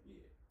aspect. Yeah.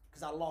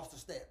 Because I lost a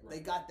step. Right. They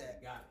got that.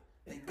 They got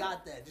it. They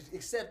got that. Just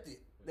accept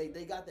it.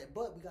 They got that,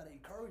 but we gotta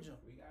encourage them.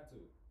 We got to.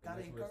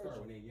 Gotta And that's where it encourage starts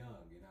them. when they're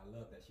young. And I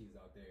love that she's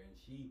out there, and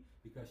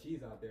because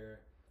she's out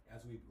there,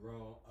 as we've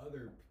grown,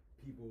 other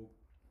people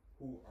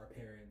who are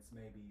parents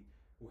maybe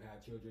who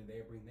have children,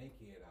 they bring their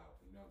kid out.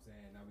 You know what I'm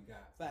saying? Now we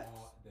got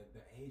Facts.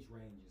 The age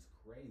range is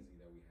crazy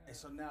that we have. And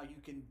so now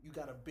you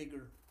got a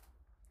bigger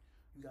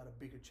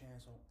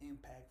chance on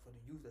impact for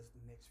the youth. That's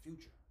the next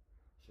future.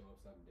 Show them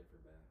something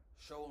different, man.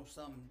 Show them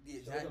something.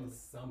 Yeah, Show them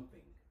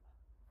something.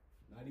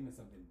 Not even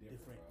something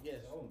different, bro.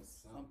 Yes. Show them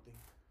something.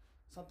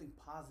 Something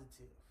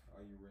positive.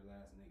 All you real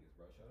ass niggas,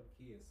 bro. Show them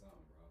kids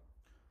something, bro.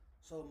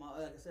 So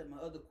like I said,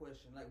 my other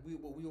question, like we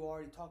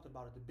already talked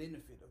about it, the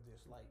benefit of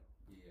this, like.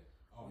 Yeah.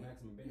 Oh,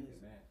 maximum benefit,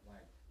 man.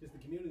 Like just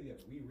the community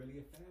of it. We really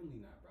a family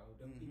now, bro.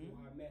 The people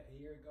I met a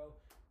year ago,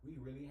 we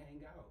really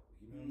hang out.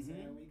 You know what I'm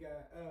saying? We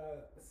got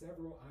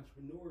several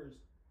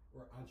entrepreneurs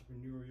or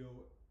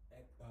entrepreneurial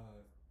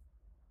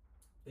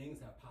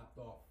things have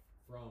popped off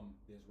from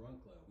this run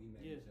club. We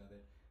met each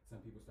other.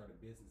 Some people started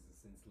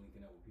businesses since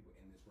linking up with people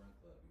in this run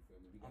club. You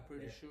feel me? I'm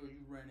pretty sure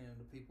you ran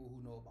into people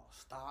who know about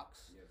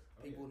stocks. Yes.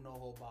 People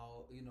know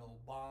about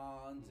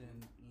bonds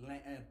and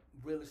land and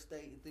real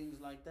estate and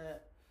things like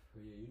that.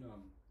 But yeah, you know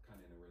I'm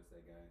kind of in the real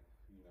estate game.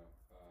 You know,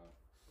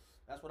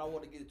 that's what I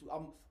want to get into.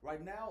 I'm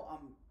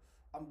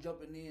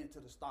jumping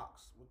into the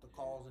stocks with the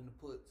calls and the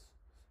puts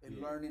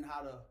and learning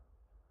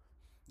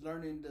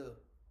the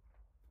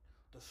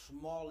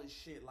smallest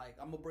shit. Like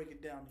I'm gonna break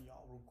it down to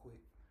y'all real quick.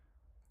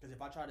 Because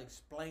if I try to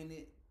explain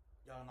it,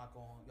 y'all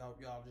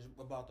just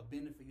about the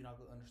benefit, you're not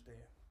gonna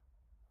understand.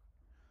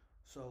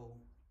 So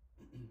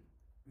you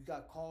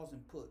got calls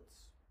and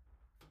puts.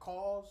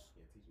 Calls.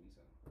 Yeah, teach me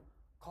something.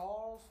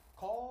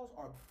 Calls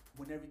are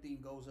when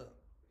everything goes up.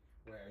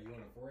 Wait, are you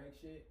on a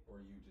forex shit or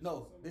you just?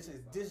 No, this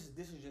is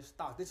just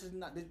stock. This is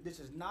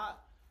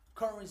not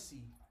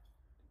currency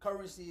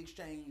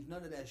exchange.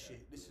 None of that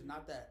shit. This is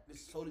not that.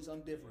 This is totally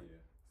something different. Yeah.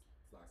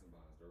 Stocks and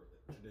bonds,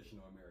 the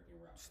traditional American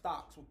route.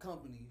 Stocks with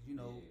companies,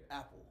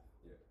 Apple,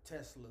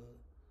 Tesla,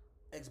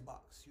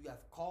 Xbox. You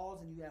have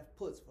calls and you have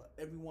puts for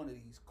every one of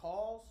these.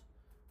 Calls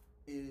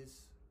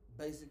is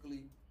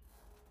basically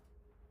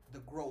the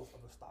growth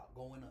of a stock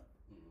going up.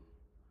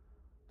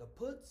 The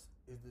puts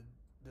is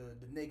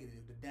the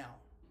negative, the down.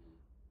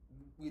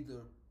 We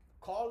either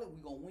call it, we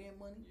gonna win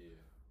money.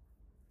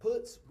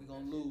 Puts, we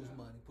gonna lose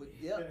money.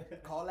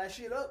 Call that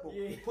shit up, or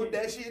put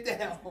that shit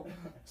down.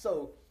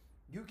 So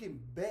you can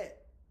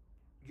bet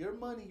your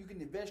money, you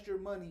can invest your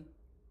money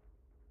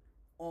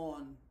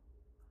on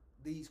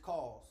these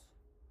calls,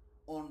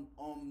 on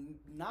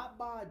not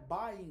by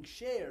buying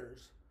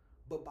shares,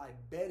 but by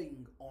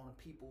betting on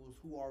people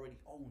who already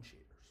own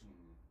shares.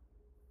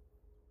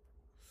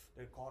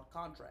 They're called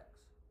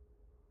contracts.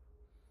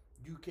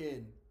 You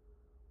can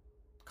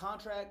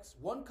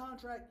one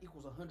contract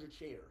equals 100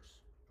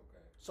 shares.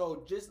 Okay.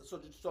 So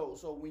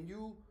when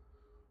you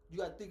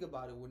gotta think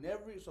about it.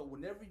 Whenever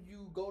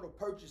you go to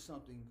purchase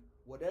something,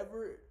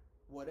 whatever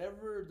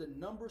the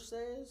number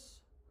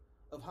says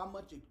of how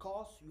much it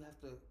costs, you have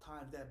to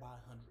times that by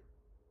 100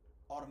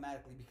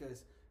 automatically,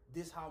 because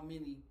this how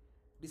many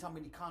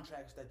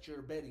contracts that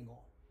you're betting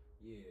on.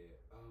 Yeah.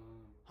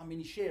 How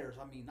many shares?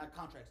 I mean, not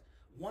contracts.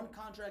 One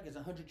contract is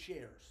 100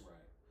 shares. Right.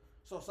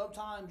 So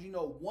sometimes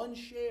one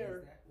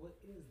share. What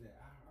is that?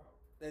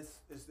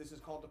 This is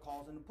called the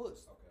calls and the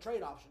puts. Okay.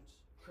 Trade options.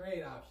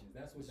 Trade options.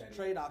 That's what that is.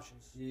 Trade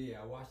options.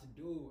 Yeah, I watched the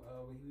dude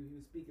when he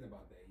was speaking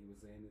about that. He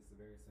was saying it's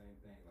the very same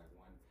thing. Like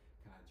one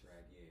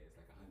contract, it's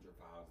like 100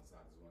 files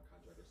inside this one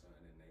contract or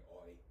something, and they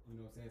all, you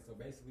know what I'm saying? So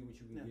basically, what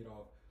you can get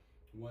off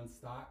one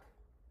stock,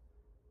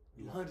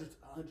 100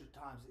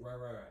 times it.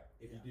 Right.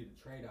 If you did the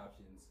trade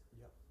options,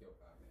 man,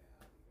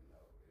 I don't even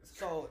know.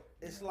 So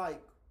it's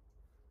like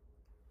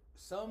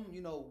some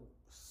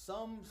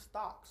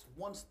stocks,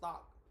 one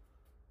stock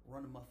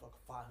run a motherfucker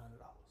 $500.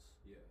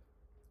 Yeah.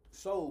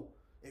 So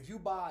if you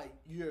buy,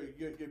 you're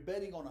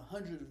betting on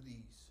 100 of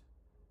these,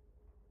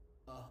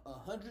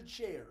 100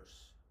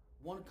 shares,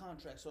 one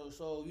contract.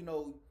 So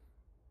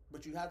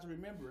but you have to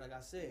remember, like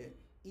I said,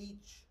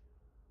 each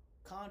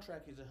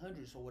contract is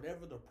 100. So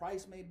whatever the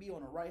price may be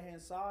on the right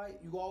hand side,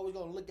 you always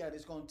gonna look at it.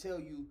 It's gonna tell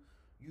you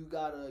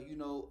got a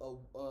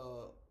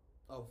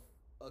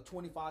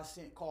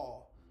 25-cent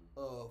call,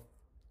 of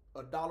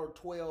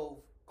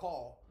 $1.12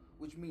 call,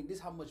 which means this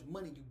is how much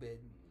money you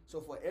betting. So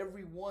for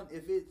every one,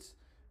 if it's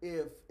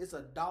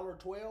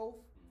 $1.12,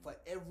 for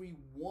every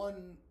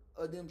one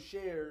of them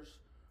shares,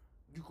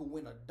 you can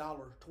win $1.12.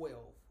 Times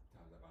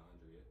like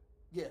 100,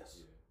 Yes.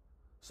 Yeah.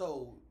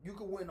 So you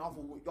can win off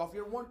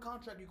your one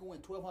contract, you can win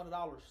 $1,200.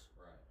 Right.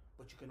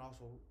 But you can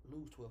also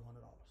lose $1,200.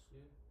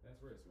 Yeah,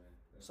 that's risk, man.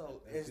 That's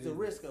It's business. the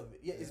risk of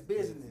it. Yeah, it's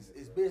business.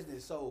 It's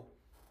business. So,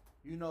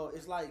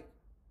 it's like,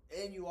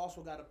 and you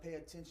also got to pay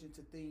attention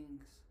to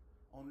things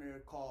on there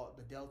called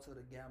the delta,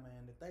 the gamma,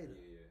 and the theta.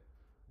 Yeah.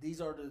 These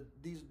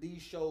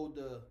show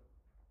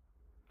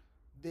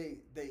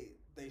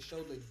they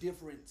show the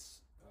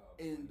difference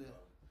in the.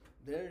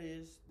 There it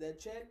is. That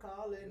check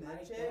calling.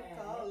 Like that check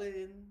that.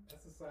 calling.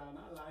 That's a sound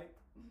I like.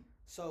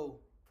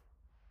 So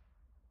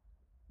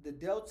the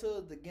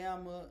delta, the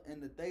gamma,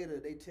 and the theta,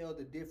 they tell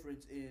the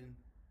difference in,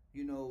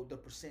 you know, the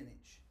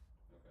percentage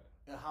Okay.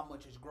 and how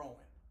much it's growing.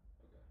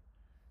 Okay.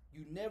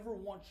 You never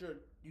want your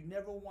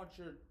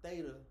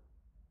theta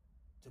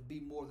to be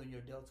more than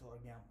your delta or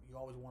gamma. You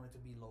always want it to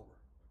be lower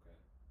Okay.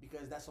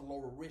 because that's a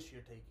lower risk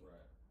you're taking. Right.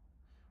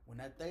 When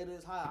that theta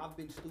is high, I've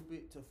been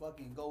stupid to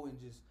fucking go and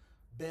just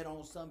bet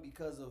on something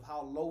because of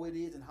how low it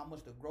is and how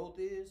much the growth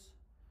is,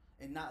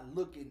 and not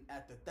looking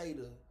at the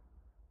theta.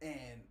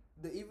 And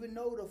even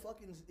though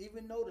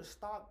the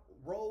stock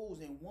rose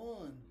and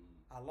won,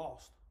 I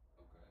lost.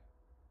 Okay.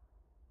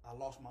 I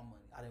lost my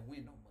money. I didn't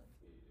win no money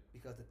Yeah.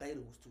 because the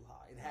theta was too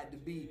high. It had to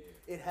Gotcha, be.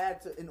 yeah. It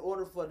had to. In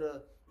order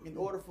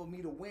for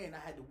me to win, I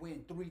had to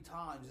win 3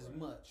 times as Right.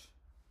 much.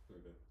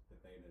 Through the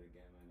theta, the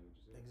gamma, I know what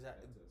you said.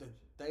 Exactly. Delta, The some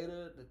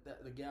shit.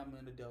 theta, the gamma,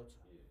 and the delta.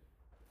 Yeah.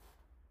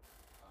 Yeah.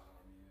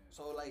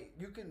 So like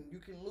you can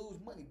lose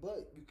money,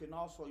 but you can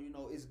also, you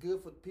know, it's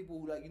good for people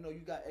who, like, you know,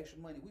 you got extra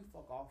money. We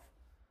fuck off.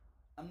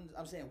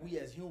 I'm saying we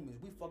as humans,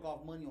 we fuck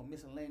off money on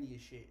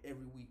miscellaneous shit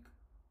every week.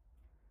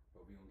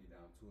 But we don't get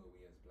down to it.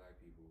 We as black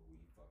people, we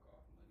fuck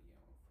off money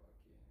on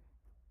fucking.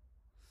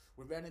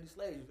 With Vanity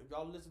Slaves, if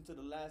y'all listen to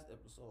the last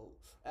episode,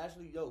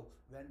 actually,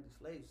 Vanity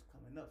Slaves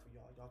coming up for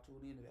y'all. Y'all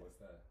tune into that. What's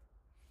that?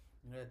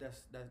 Yeah,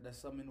 that's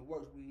something in the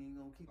works. We ain't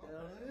gonna keep that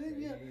on. Okay,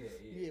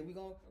 yeah. We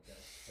gonna. Okay.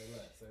 Say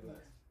less.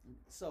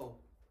 So,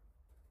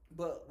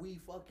 but we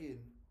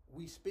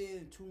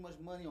spend too much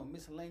money on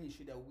miscellaneous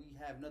shit that we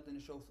have nothing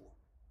to show for.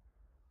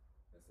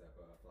 That's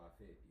that fly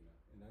fit, you know,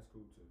 and that's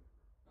cool too.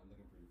 I'm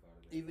looking pretty far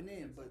today. Even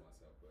then, but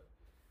myself, but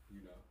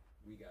you know,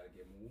 we gotta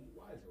get more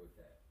wiser with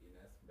that. You know,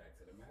 that's back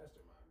to the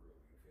mastermind group.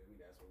 You feel me?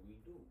 That's what we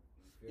do.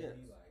 You feel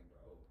Yes. me? Like,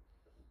 bro,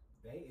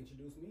 they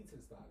introduced me to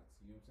stocks.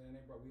 You know what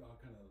I'm saying? We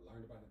all kind of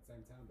learned about it at the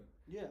same time, but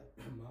yeah,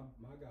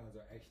 my guys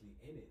are actually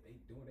in it.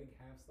 They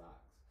have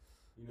stocks.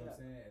 You know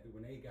what I'm Yeah. saying?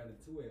 When they got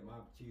into it,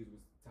 my cheese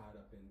was tied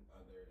up in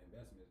other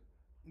investments.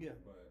 yeah.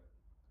 But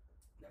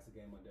that's a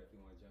game I definitely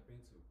want to jump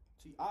into.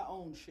 See, I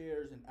own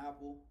shares in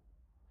Apple,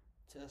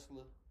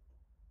 Tesla,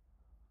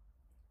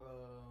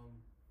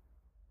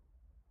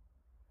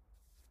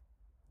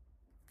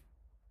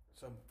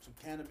 some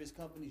cannabis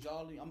companies.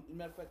 Y'all,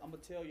 matter of fact, I'm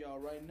gonna tell y'all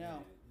right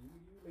now. Man, you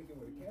linking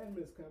with a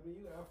cannabis company,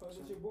 you gotta fuck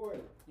with your boy.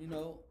 You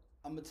know,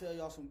 I'm gonna tell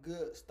y'all some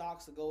good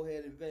stocks to go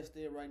ahead and invest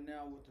in right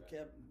now with the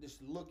cap.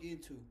 Just look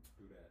into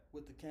Do that.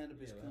 with the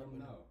cannabis Let them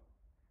company. know.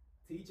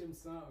 Teach them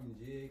something,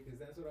 jig, because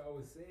that's what I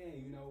was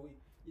saying. You know,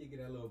 you get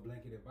that little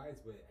blanket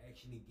advice, but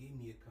actually give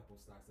me a couple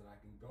stocks that I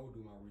can go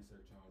do my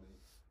research on. And,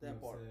 That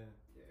know what part. I'm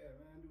saying? Yeah,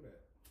 man, do that.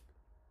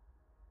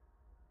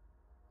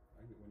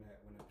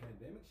 When the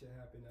pandemic shit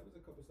happened, that was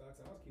a couple stocks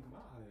I was keeping my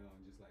eye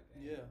on, just like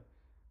that. Yeah.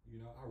 You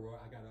know, I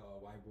got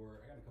a whiteboard.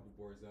 I got a couple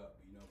boards up,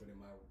 you know, but in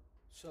my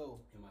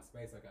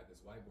space, I got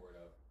this whiteboard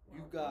up. Where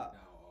You I got-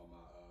 wrote down all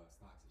my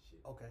stocks and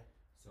shit. Okay.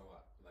 So,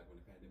 like when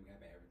the pandemic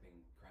happened,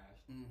 everything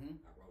crashed. Mm-hmm.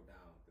 I wrote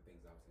down the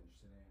things I was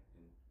interested in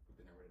and what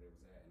the number that it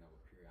was at, and I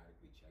would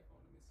periodically check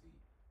on them and see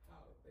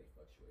how they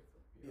fluctuate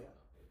from here on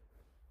out there.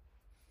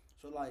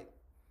 So like,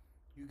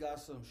 you got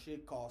some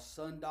shit called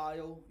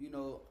Sundial. You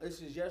know, this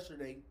is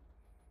yesterday.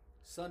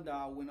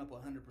 Sundial went up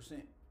 100%.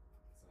 Sundial.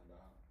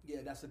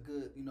 Yeah, that's a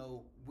good, you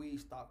know, weed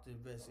stock to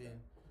invest Okay.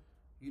 in.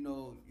 You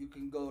know, you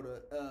can go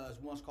to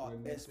it's one's called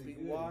What makes it good?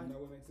 SPY. You know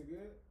what makes it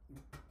good?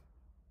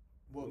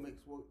 What makes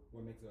what?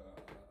 What makes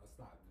a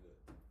stock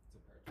good to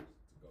purchase,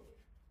 to go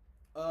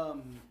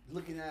with?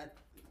 Looking at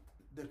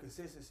the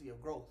consistency of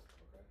growth.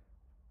 Okay.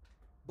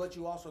 But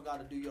you also got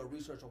to do your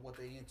research on what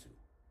they into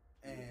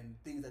and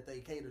things that they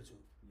cater to.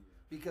 Yeah.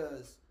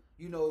 Because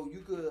you know, you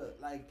could,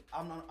 like,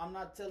 I'm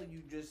not telling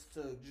you just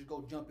to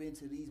go jump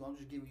into these. I'm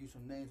just giving you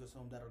some names of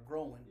some that are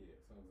growing. Yeah,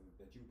 something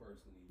that you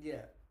personally.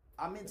 Yeah,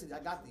 I'm into. I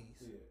got these.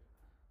 Yeah.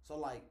 So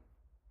like,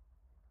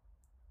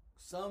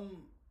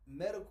 some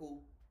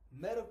medical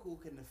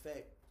can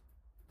affect,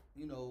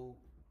 you know,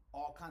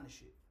 all kind of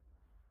shit.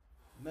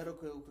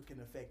 Medical can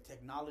affect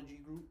technology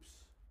groups.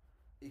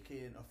 It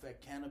can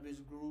affect cannabis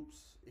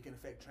groups. It can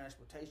affect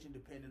transportation,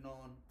 depending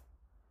on,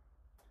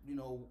 you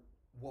know,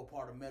 what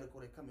part of medical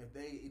they come. If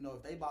they, you know,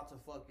 if they about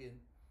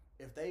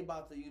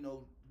to, you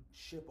know,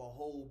 ship a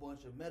whole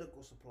bunch of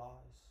medical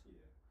supplies Yeah.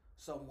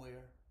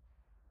 somewhere,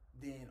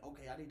 then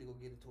okay, I need to go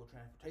get into a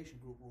transportation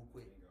group real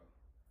quick. There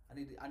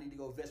you go. I need to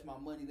go invest my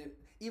money. Then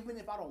even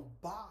if I don't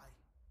buy,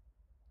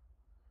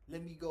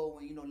 let me go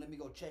and, you know, let me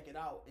go check it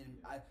out. And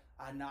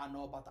I now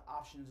know about the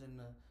options and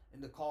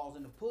the calls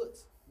and the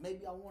puts.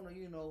 Maybe I want to,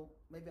 you know,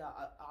 maybe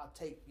I'll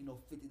take, you know,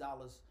 $50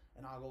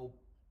 and I'll go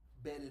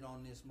bet it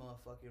on this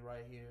motherfucker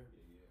right here.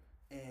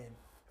 Yeah. And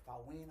if I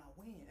win, I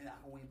win, and I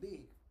can win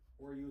big.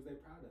 Or use their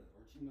product,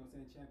 or you know what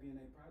I'm saying, champion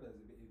their products.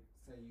 If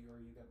say you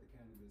got the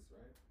cannabis,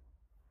 right?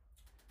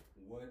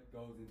 What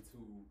goes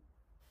into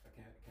a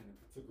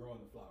cannabis to grow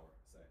in the flower?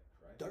 Say,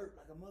 right? Dirt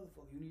like a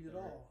motherfucker. You need it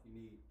Dirt. all. You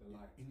need the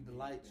lights. You need the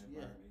lights, the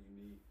environment. You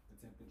need the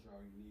temp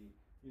control. You need,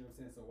 you know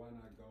what I'm saying. So why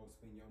not go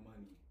spend your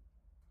money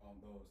on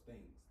those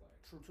things, like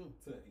True too.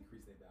 to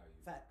increase their value?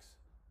 Facts.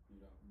 You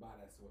know, buy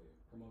that soil,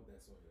 promote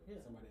that soil. Yeah.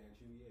 Somebody asks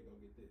you, yeah, go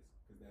get this,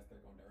 because that's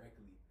going to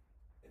directly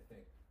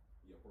affect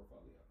your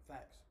portfolio.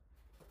 Facts.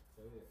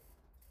 So yeah.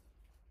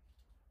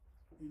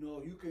 You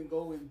know, you can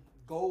go in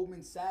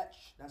Goldman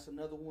Sachs. That's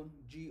another one.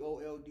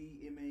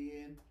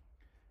 GOLDMANSACHS.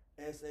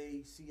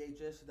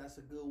 That's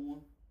a good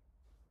one.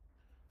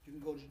 You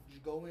can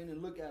just go in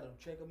and look at them.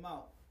 Check them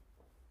out.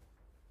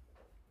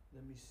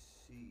 Let me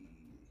see.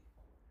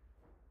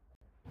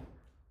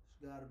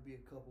 There's got to be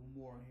a couple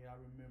more in here. I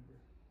remember.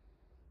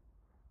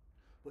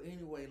 But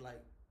anyway,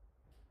 like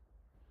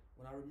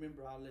when I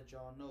remember, I'll let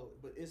y'all know.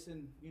 But it's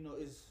in, you know,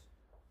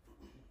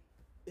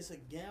 it's a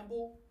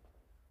gamble,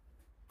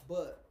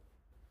 but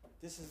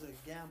this is a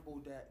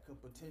gamble that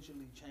could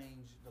potentially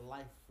change the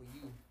life for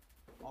you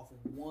off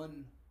of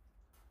one,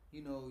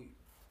 you know,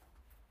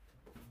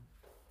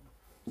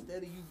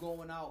 instead of you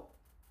going out,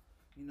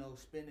 you know,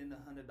 spending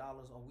 $100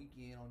 a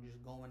weekend on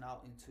just going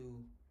out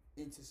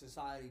into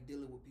society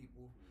dealing with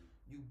people,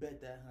 you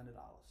bet that $100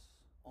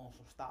 on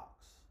some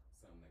stocks.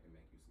 Something that can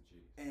make you some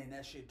cheese. And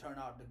that shit turn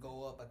out to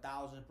go up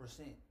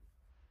 1,000%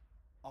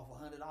 off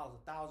 $100,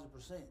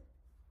 1,000%.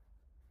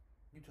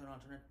 You turn on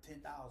to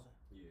 10,000.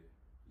 Yeah.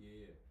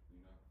 You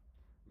know,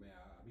 man,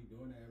 I be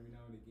doing that every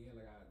now and again.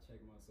 Like I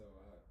check myself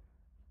out.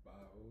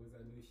 What was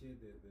that new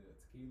shit? The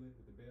tequila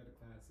with the bell, the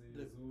classic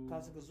The Azul.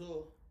 Classic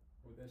Azul.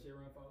 What that shit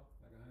run for?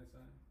 Like 100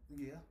 something?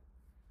 Yeah.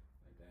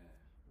 Like that.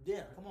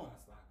 Yeah, come on. I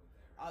stock with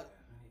that right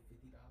there.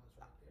 $150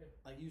 right there.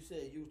 Like you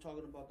said, you were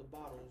talking about the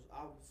bottles.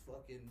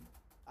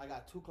 I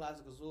got 2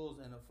 Classic Azuls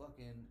and a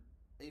fucking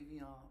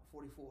Avion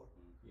 44.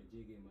 Yeah,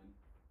 G get money.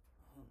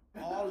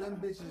 All them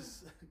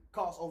bitches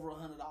cost over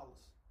 $100.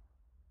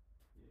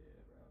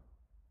 Yeah, bro.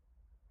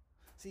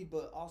 See,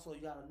 but also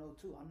you gotta know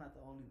too, I'm not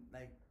the only,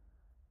 like,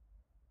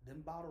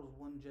 them bottles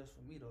wasn't just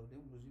for me though.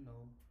 Them was, you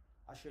know,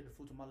 I shared the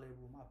fruits of my labor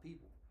with my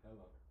people.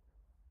 Hello.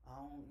 I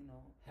don't, you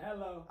know.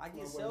 Hello. I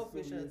get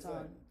selfish at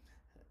times.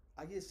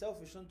 I get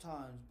selfish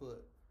sometimes,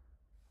 but.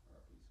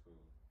 RP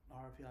school.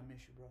 RP, I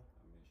miss you, bro.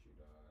 I miss you,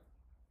 dog.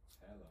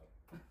 Hello.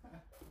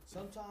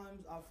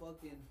 Sometimes I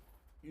fucking,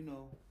 you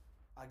know,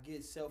 I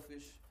get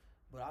selfish,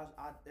 but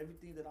I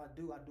everything that I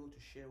do it to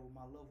share with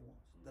my loved ones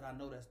that I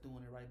know that's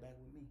doing it right back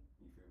with me.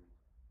 You feel me?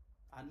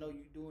 I know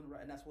you doing it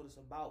right, and that's what it's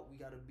about. We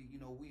gotta be, you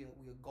know, we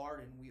a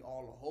garden, we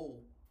all a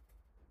whole.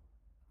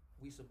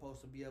 We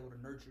supposed to be able to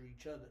nurture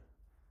each other.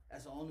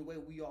 That's the only way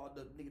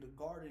the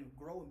garden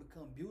grow and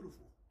become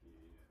beautiful.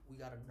 Yeah. We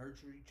gotta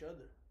nurture each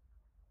other.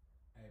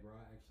 Hey, bro,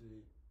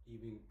 actually,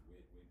 even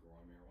with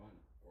growing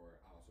marijuana, or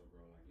I also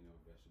grow like, you know,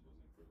 vegetables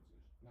and fruits,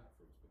 not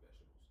fruits, but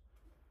vegetables.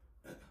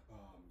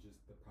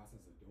 Just the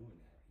process of doing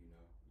that, you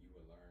know, you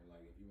would learn,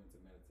 like if you went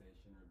to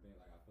meditation or anything,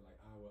 like I feel like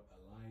I would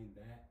align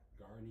that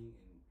gardening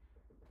and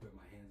put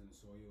my hands in the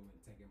soil and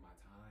taking my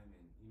time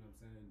and, you know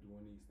what I'm saying,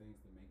 doing these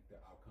things to make the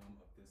outcome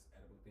of this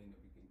edible thing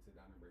that we can sit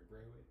down and break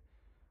bread with.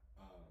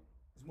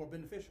 It's more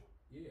beneficial.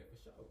 Yeah, for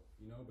sure.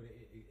 You know, but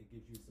it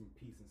gives you some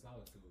peace and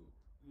solitude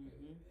in a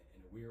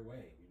weird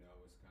way. You know,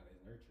 it's kind of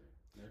nurturing.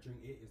 Nurturing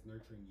it is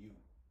nurturing you,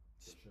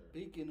 for sure.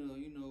 Speaking of,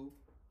 you know,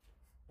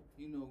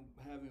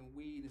 having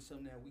weed is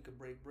something that we could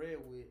break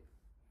bread with,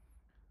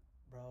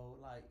 bro.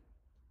 Like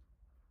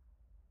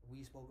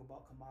we spoke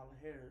about Kamala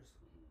Harris,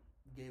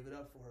 gave it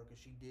up for her because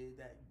she did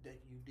that.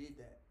 That you did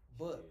that,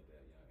 but she did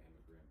that, young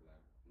immigrant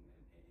black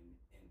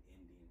and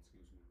Indian,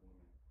 excuse me,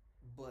 woman.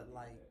 But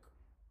like.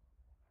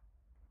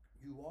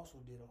 You also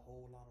did a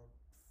whole lot of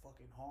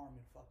fucking harm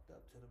and fucked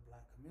up to the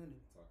black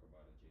community. Talk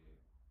about it, Jay.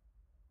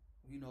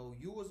 You know,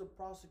 you was a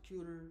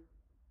prosecutor.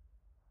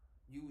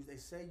 They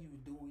say you was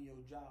doing your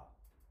job.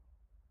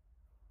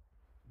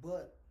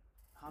 But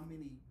how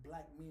many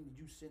black men did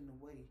you send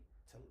away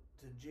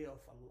to jail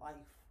for life?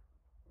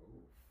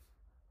 Ooh.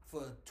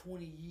 For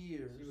 20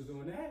 years. She was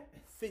doing that?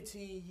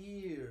 15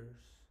 years.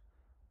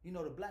 You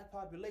know, the black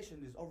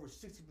population is over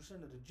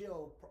 60% of the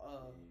jail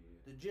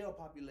the jail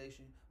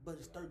population, but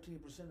it's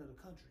 13% of the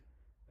country.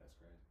 That's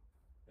crazy.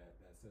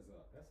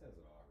 That says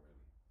it all,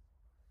 really.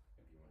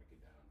 If you want to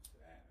get down to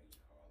that, you know,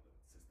 all the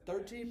system.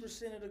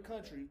 13% of the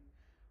country,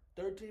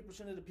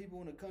 13% of the people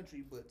in the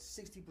country, but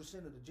 60%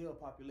 of the jail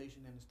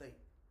population in the state.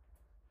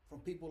 From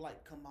people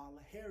like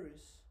Kamala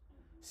Harris,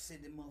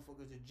 sending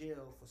motherfuckers to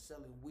jail for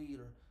selling weed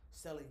or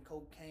selling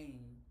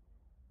cocaine.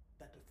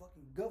 That the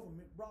fucking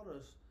government brought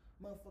us.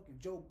 Motherfucking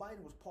Joe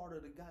Biden was part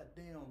of the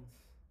goddamn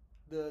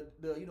the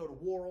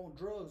war on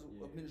drugs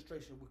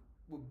administration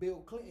with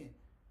Bill Clinton.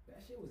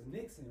 That shit was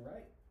Nixon,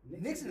 right?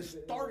 Nixon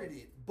started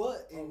it,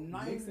 but in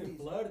 '90s Nixon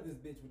flooded this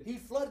bitch with it. He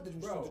flooded this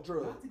bitch with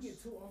drugs. Not to get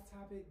too off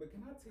topic, but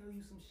can I tell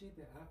you some shit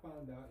that I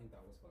found out and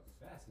thought was fucking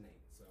fascinating?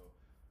 So,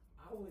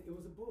 it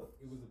was a book.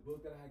 It was a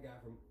book that I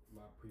got from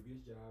my previous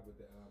job with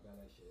the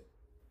ballet shit.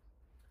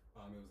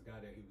 It was a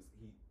guy there. It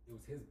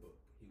was his book.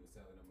 He was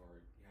selling them,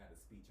 or he had a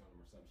speech on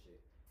them or some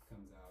shit.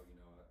 Comes out, you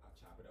know, I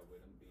chop it up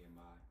with him, being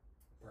my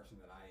person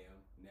that I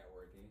am,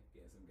 networking,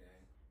 getting some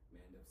game.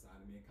 Man ended up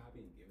signing me a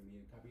copy and giving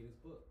me a copy of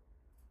this book.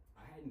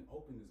 I hadn't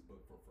opened this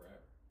book for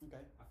forever.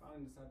 Okay. I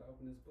finally decided to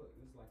open this book.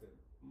 This is like a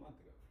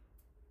month ago.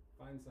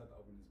 finally decided to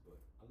open this book.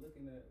 I'm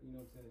looking at, you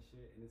know what I'm saying,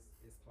 shit, and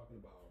it's talking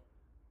about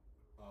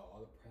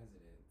all the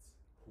presidents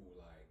who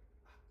like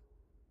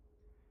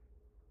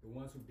the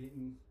ones who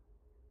didn't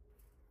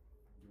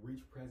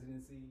reach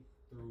presidency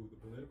through the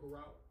political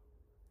route.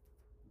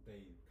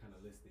 They kind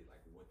of listed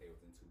like what they was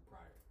into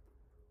prior.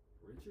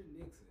 Richard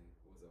Nixon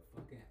was a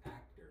fucking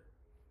actor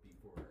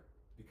before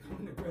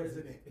becoming the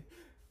president.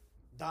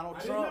 Donald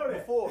I didn't know Trump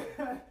that. before.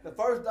 The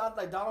first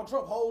Donald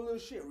Trump, whole little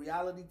shit,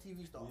 reality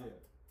TV star. Yeah,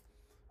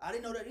 I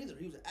didn't know that either.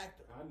 He was an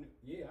actor. I knew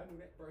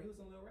that, bro. He was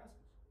in Little Rascals.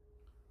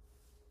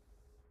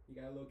 He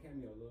got a little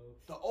cameo,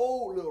 The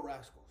old Little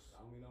Rascals.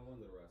 I only know one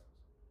Little Rascals.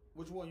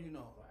 Which one you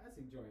know?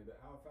 Classic joint, the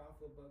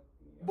Alfalfa, but.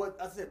 You know. But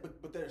I said,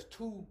 but there's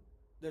two.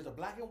 There's a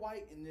black and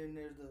white, and then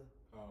there's the.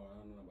 Oh, I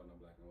don't know about no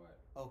black and white.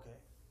 Okay.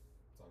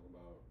 Talking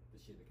about the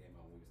shit that came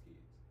out when we was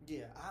kids.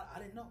 Yeah, I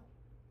didn't know.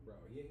 Bro,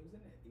 yeah, he was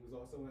in it. He was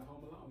also in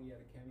Home Alone. He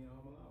had a cameo in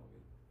Home Alone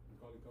with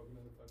Macaulay Culkin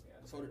and the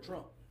fucking. So did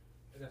Trump.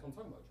 That's what I'm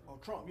talking about, Trump. Oh,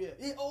 Trump, yeah.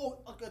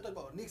 Okay, I thought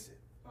about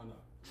Nixon. Oh no.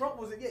 Trump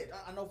was in, yeah,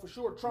 I know for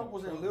sure. Trump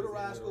was in Trump Little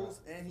was in Little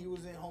Rascals, and he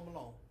was in Home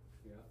Alone.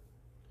 Yeah.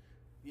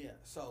 Yeah,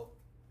 so,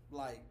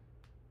 like,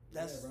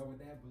 that's. Yeah, bro, but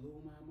that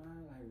blew my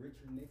mind. Like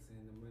Richard Nixon,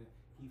 the man,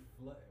 he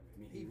flooded. I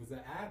mean, he was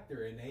an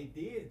actor, and they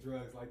did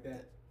drugs like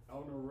that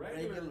on the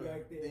regular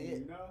back then. Yeah.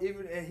 You know.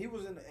 Even and he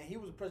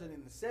was president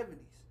in the 70s.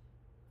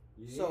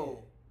 Yeah. So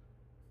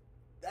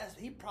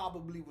he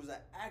probably was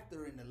an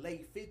actor in the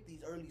late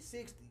 50s, early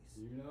 60s.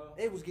 You know.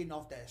 They was getting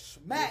off that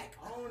smack.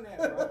 On that,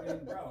 bro.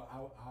 And bro,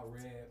 I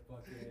read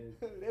fucking.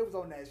 They was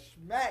on that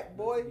smack,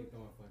 boy. Keep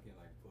throwing fucking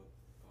like book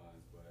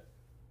puns, but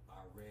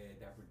I read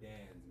Dapper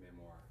Dan's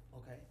memoir.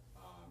 Okay.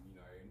 You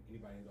know,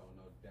 anybody who don't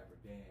know Dapper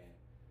Dan,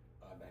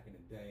 back in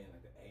the day, in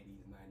like the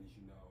 80s, 90s,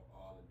 you know,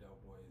 all the dope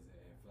boys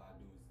and fly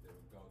dudes that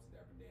would go to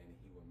Dapper Dan and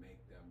he would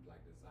make them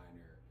like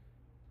designer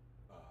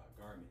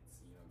garments.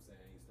 You know what I'm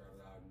saying? He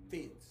started out in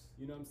Fits.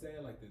 You know what I'm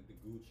saying? Like the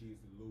Gucci's,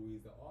 the Louis,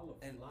 all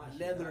of And fly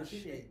leather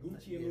shit. shit.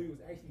 Gucci and Yeah. Louis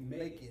was actually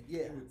making.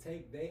 Yeah. They would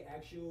take they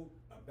actual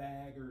a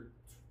bag or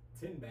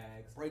 10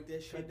 bags, Break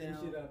that shit cut that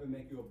down. shit up and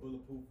make you a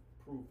bulletproof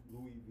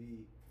Louis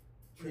V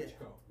trench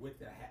Yeah. coat with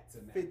the hat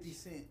to match. 50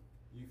 Cent.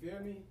 You feel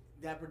me?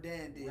 Dapper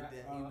Dan did that,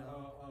 you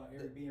know.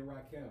 Eric B and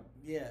Rakim.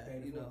 Yeah,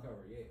 Paid the you full know.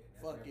 cover, yeah.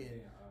 That's Fucking. Dapper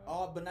Dan.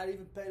 All, but not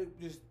even paid.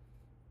 Just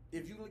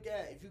if you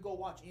go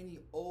watch any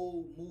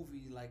old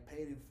movie like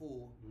Paid in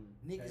Full,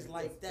 niggas Paid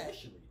like that.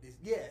 especially.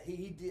 Yeah,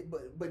 he did.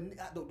 But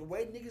the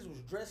way niggas was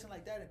dressing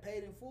like that and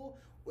Paid in Full.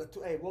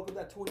 Hey, welcome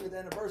to that 20th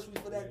anniversary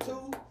for that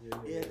too.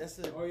 Yeah, that's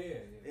a. Oh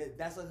yeah.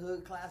 That's a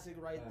hood classic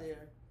right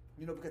there.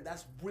 You know, because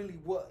that's really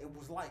what it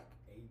was like.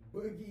 A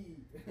boogie.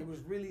 It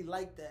was really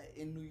like that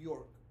in New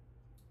York.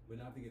 But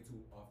not to get too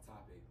off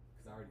topic,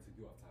 because I already took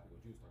you off topic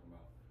what you was talking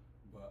about.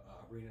 But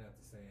I bring it up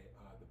to say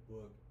the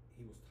book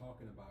he was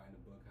talking about in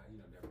the book how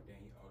Dapper Dan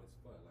he old as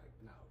fuck. Like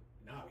now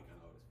he kind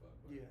of old as fuck.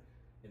 But Yeah.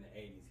 in the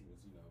 80s he was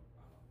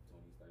I don't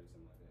know 20s 30s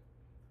something like that.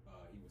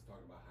 He was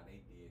talking about how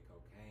they did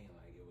cocaine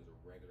like it was a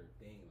regular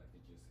thing like to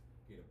just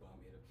get a bum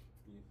hit up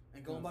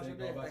And go about your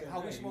day, like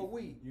how we smoke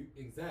weed.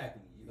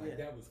 Exactly. Like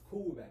Yeah. that was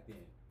cool back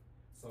then.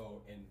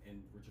 So and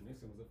Richard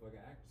Nixon was a fucking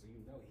actor,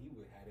 so he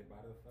would had it by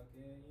the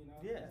fucking he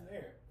was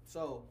there.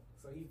 So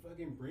he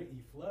fucking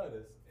he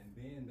flooded us, and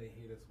then they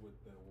hit us with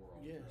the war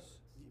on drugs.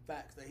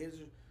 Facts.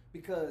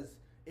 Because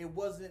it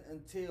wasn't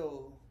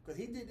until because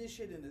he did this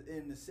shit in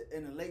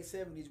the late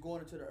 70s,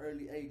 going into the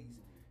early 80s.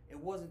 It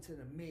wasn't until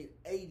the mid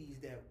 80s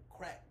that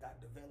crack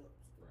got developed.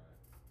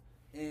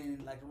 Right.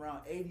 And like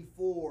around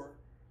 84,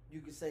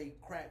 you could say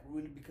crack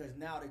really because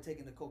now they're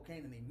taking the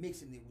cocaine and they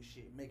mixing it with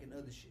shit, making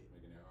other shit.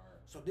 Making it hard.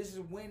 So this is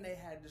when they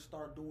had to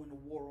start doing the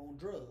war on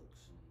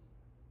drugs.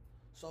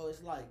 So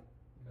it's like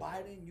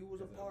Biden, you was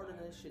a part of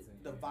that shit.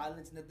 The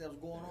violence that was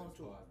going on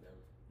too.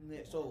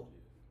 Yeah, so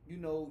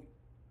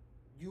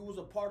you was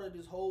a part of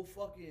this whole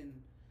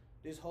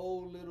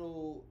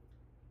little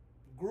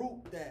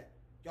group that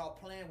y'all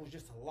plan was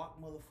just to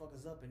lock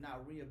motherfuckers up and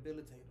not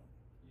rehabilitate them.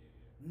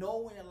 Yeah.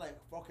 Knowing like,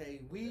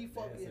 okay, we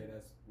fucking. Say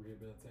that's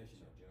rehabilitation.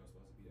 Jail's supposed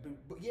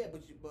to be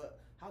that. But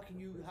how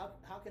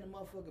can a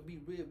motherfucker be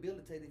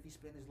rehabilitated if he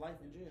spent his life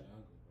in jail?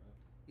 Jungle, bro.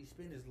 He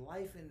spent his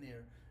life in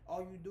there.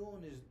 All you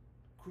doing is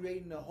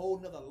creating a whole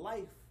nother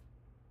life,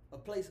 a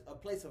place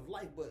of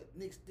life. But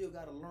niggas still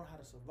got to learn how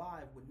to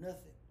survive with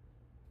nothing.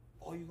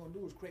 All you gonna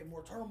do is create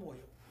more turmoil.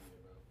 Yeah,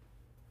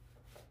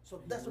 bro.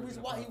 So that's the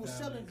reason why he was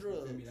selling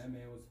drugs. That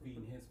man was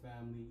feeding his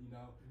family,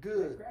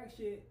 Good. That crack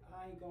shit,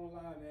 I ain't gonna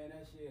lie, man.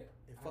 That shit.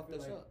 It fucked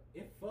us up.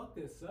 It fucked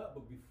us up,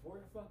 but before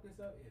it fucked us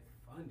up, it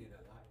funded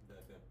a lot.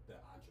 The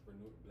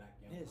entrepreneur, black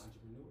young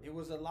entrepreneur. It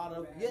was a lot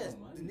of the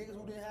niggas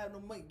who didn't have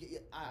no money.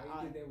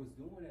 I think they was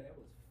doing that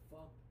was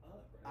fucked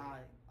up, bro.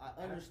 I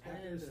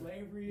understand. After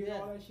slavery and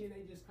all that shit,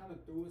 they just kind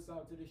of threw us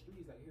out to the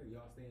streets. Like, here,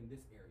 y'all stay in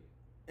this area.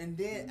 And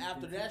then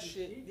after Didn't that teach us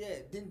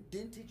shit,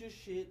 didn't teach us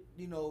shit,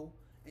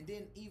 and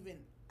then even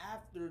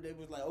after they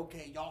was like,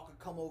 okay, y'all could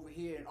come over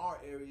here in our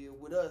area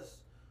with us.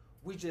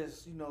 We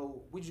just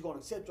gonna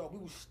accept y'all. We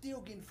was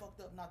still getting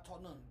fucked up, not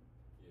taught nothing.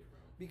 Yeah, bro.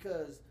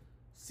 Because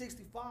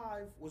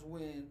 65 was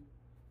when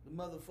The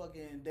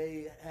motherfucking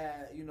they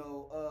had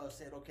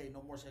said okay,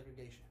 no more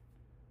segregation.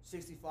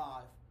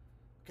 65.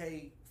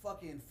 Okay,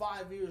 fucking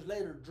 5 years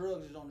later,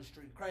 drugs is on the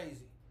street,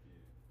 crazy.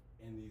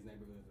 Yeah. In these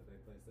neighborhoods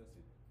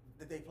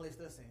that they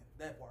placed us in.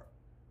 That part.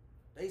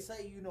 They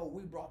say,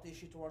 we brought this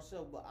shit to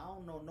ourselves, but I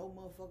don't know no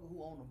motherfucker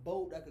who own a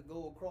boat that could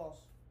go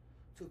across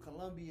to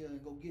Colombia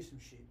and go get some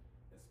shit.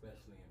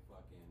 Especially in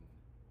fucking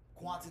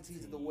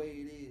quantities the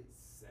way it is.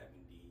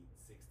 70,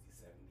 60,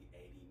 70,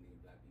 80, nigga,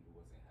 black people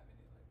wasn't having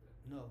it like that.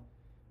 No.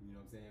 You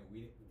know what I'm saying?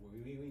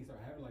 We didn't start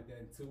having like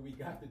that until we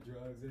got the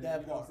drugs and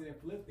that you know part. what I'm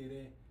saying, flipped it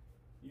and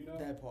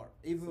that part.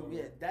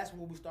 That's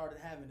when we started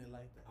having it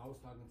like that. I was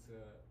talking to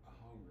a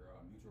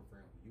homegirl, a mutual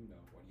friend who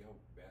one of your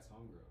best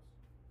homegirls.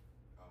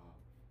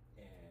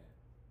 And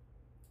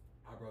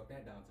I broke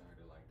that down to her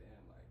to like,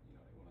 damn, like,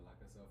 they want to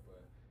lock us up for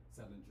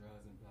selling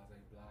drugs and blah, blah,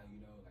 blah,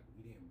 like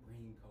we didn't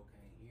bring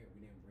cocaine here.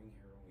 We didn't bring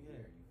heroin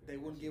here. You feel they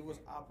me? wouldn't give us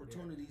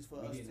opportunities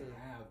for us to. We didn't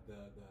have the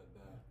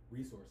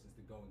resources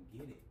to go and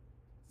get it.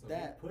 So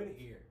they put it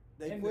here.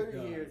 They put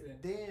it here.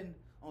 Then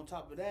on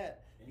top of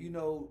that,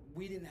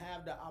 we didn't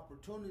have the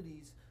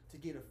opportunities to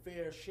get a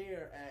fair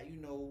share at,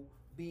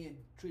 being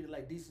treated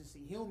like decency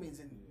humans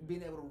and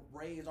being able to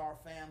raise our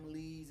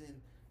families,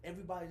 and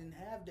everybody didn't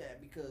have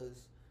that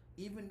because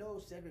even though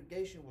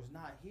segregation was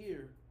not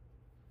here,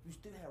 you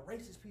still had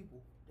racist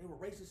people. They were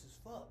racist as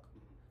fuck.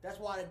 That's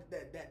why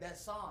that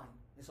sign,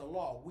 it's a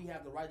law. We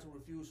have the right to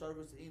refuse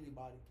service to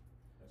anybody.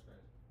 That's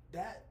crazy.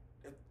 That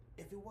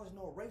if it was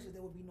no racist,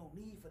 there would be no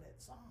need for that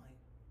sign.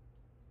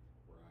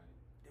 Right.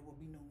 There would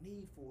be no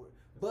need for it.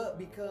 But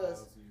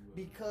because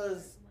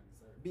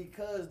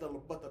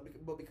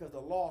the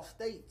law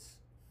states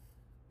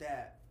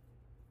that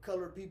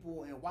colored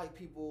people and white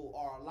people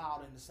are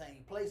allowed in the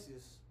same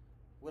places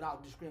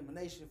without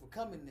discrimination for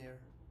coming there,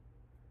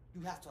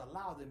 you have to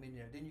allow them in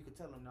there. Then you can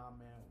tell them, nah,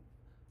 man,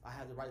 I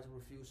have the right to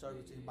refuse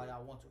service to anybody I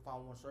want to. If I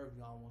want to serve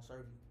you, I don't want to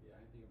serve you. Yeah, I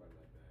didn't think about it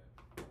like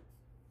that.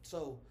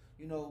 So,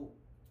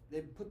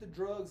 they put the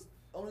drugs.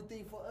 Only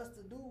thing for us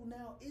to do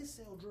now is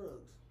sell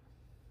drugs.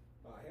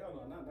 Oh hell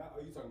no, not now.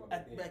 Oh, you talking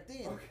about back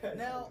then? Okay.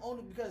 Now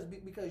only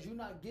because you're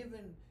not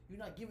giving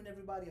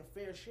everybody a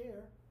fair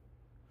share.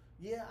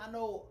 Yeah, I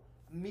know.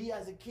 Me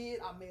as a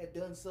kid, I may have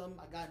done something.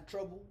 I got in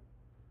trouble,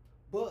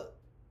 but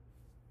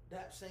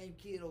that same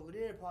kid over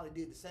there probably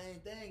did the same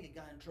thing and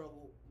got in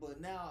trouble. But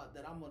now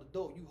that I'm an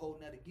adult, you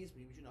holding that against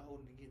me, but you're not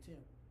holding it against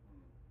him.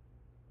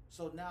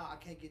 So now I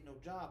can't get no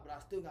job, but I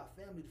still got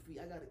family to feed.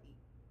 I gotta eat.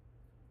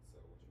 So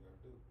what you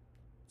gotta do?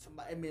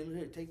 Somebody, man,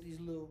 here, take this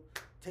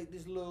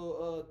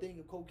little thing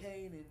of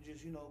cocaine and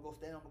just go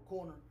stand on the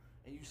corner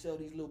and you sell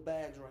these little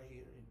bags right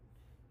here, and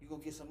you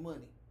gonna get some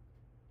money.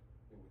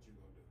 And what you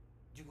gonna do?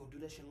 You gonna do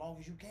that shit long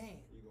as you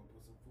can. You gonna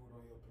put some food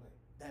on your plate.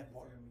 That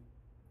part. You feel me?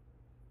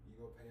 You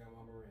gonna pay your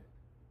mama rent.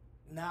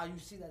 Now you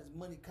see that as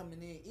money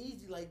coming in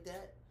easy like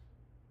that,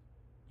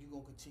 you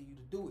gonna continue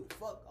to do it.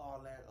 Fuck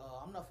all that.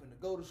 I'm not finna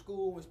go to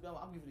school and spend.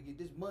 I'm gonna get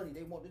this money.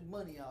 They want this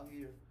money out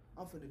here.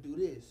 I'm finna do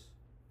this.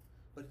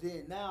 But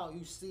then now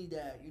you see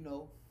that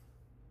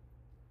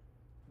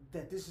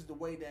that this is the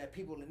way that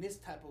people in this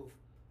type of,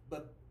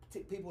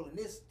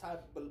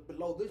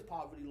 below this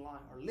poverty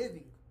line are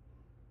living.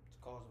 It's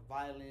causing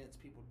violence.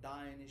 People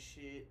dying and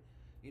shit.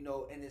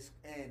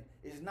 And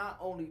it's not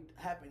only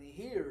happening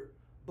here,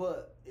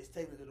 but it's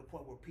taken to the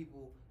point where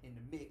people in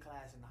the mid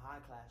class and the high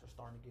class are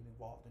starting to get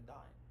involved in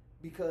dying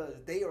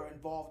because they are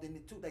involved in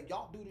it too. Like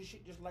y'all do this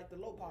shit just like the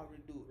low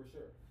poverty do it. For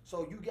sure.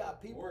 So you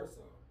got people. More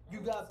so. You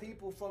got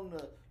people from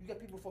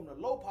the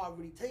low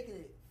poverty taking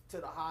it to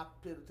the high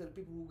to the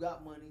people who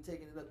got money,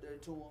 taking it up there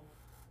to them,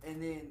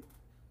 and then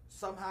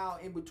somehow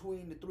in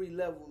between the three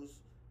levels,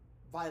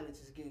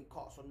 violence is getting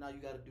caught. So now you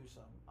got to do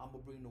something. I'm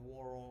gonna bring the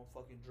war on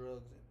fucking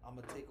drugs, and I'm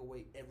gonna take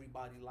away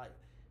everybody's life.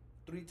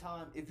 3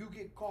 times, if you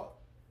get caught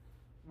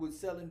with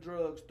selling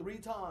drugs 3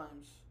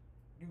 times,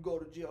 you go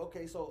to jail.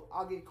 Okay, so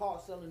I'll get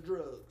caught selling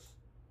drugs.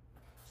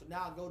 So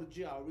now I go to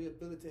jail. I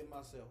rehabilitate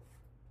myself.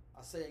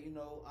 I say,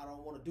 I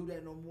don't want to do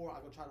that no more. I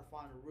go try to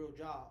find a real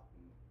job.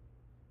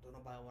 Don't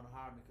nobody want to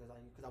hire me because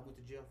I went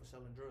to jail for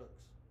selling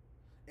drugs,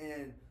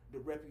 and the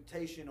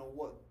reputation of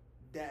what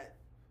that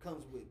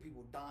comes with,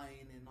 people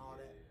dying and all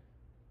that.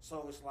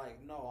 So it's like,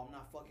 no, I'm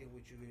not fucking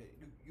with you.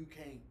 You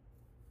can't.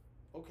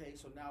 Okay,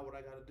 so now what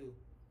I gotta do?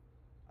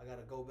 I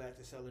gotta go back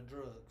to selling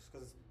drugs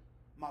because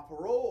my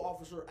parole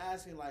officer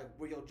asking like,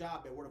 where your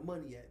job at? Where the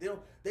money at?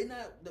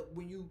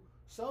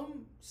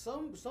 Some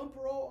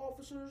parole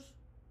officers.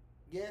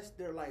 Yes,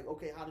 they're like,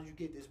 okay, how did you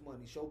get this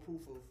money? Show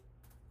proof of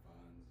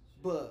funds.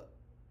 But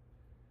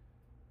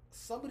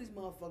some of these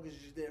motherfuckers is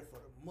just there for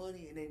the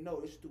money, and they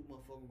know this stupid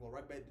motherfucker going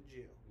right back to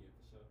jail. Yeah,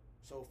 for sure.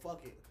 So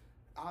fuck it.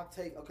 I'll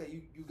take. Okay,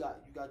 you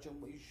got your.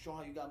 You show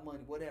how you got money,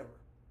 whatever.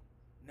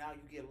 Now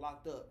you get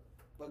locked up,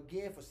 but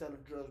again for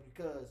selling drugs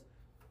because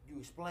you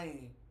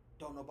explain.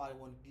 Don't nobody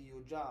want to give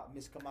you a job,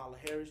 Miss Kamala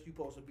Harris. You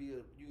supposed to be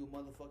a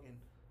motherfucking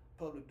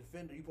public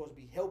defender. You supposed to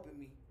be helping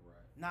me,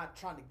 right? Not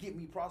trying to get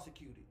me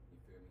prosecuted.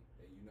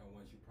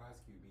 Once you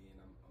prosecute me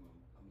and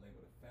I'm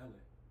labeled a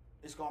felon,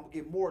 it's gonna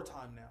get more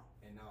time now.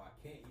 And now I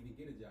can't even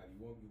get a job.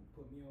 You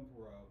put me on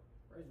parole.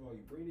 First of all,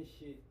 you bring this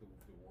shit, the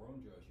war on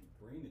drugs. You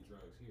bring the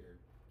drugs here.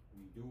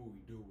 We do what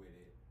we do with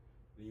it.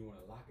 Then you want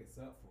to lock us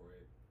up for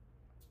it.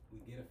 We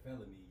get a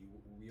felony.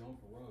 We on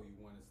parole. You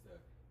want us to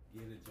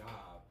get a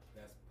job.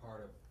 That's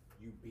part of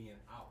you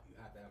being out. You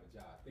have to have a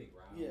job. I think,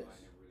 right? Yes. I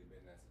never really been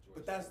in that situation.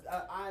 But that's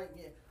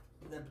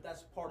but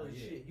that's part of the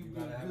shit. You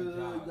gotta be have good. a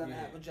job. You gotta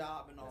have a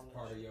job and all that's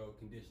that. Part shit. of your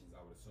conditions,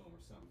 I would assume,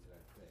 or something to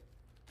that effect,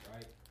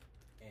 right?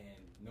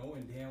 And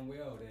knowing damn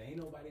well that ain't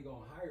nobody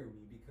gonna hire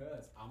me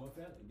because I'm a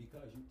felon,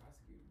 because you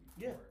prosecuted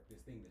me for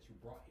this thing that you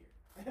brought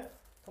here.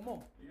 Come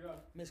on.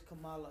 Yeah. Miss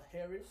Kamala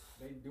Harris.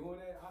 They doing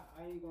that?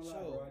 I ain't gonna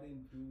lie, bro. I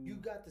didn't do. You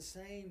got the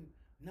same,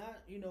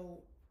 not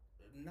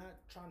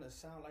trying to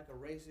sound like a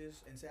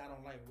racist and say I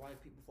don't like white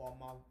people for all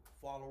my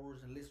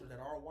followers and listeners that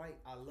are white.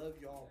 I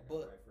love y'all, I got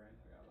but white friends.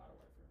 I got a lot of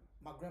white friends.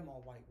 my grandma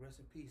white. Rest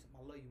in peace.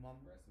 I love you, mama.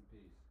 Rest in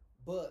peace.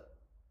 But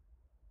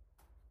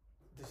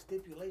the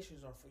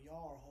stipulations are for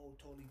y'all are whole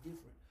totally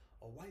different.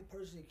 A white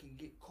person can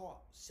get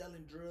caught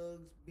selling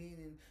drugs, being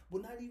in,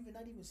 well, not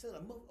even selling.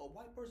 A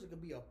white person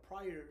could be a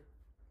prior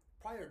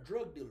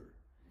drug dealer,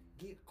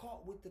 get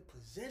caught with the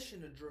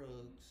possession of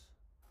drugs,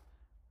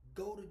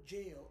 go to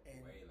jail,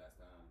 and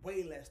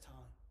way less time.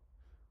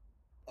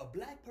 A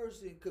black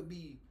person could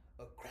be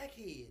a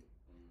crackhead,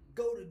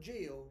 go to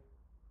jail,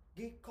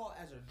 get caught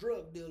as a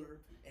drug dealer,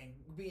 and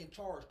being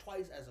charged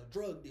twice as a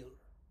drug dealer.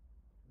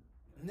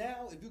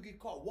 Now, if you get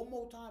caught one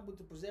more time with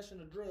the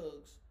possession of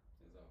drugs,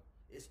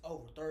 it's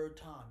over. Third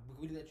time.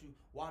 We let you.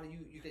 Why do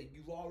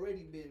you've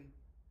already been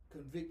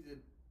convicted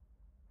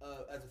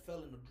as a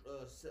felon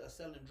of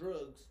selling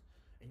drugs,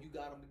 and you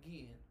got them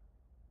again.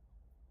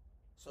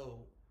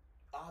 So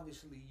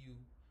obviously you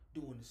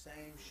doing the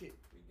same shit.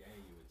 We gave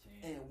you a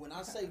chance. And when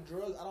I say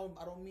drugs,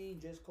 I don't mean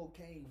just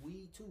cocaine,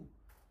 weed too.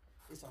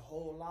 It's a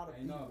whole lot of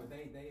people. No, but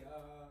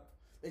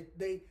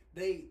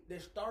they're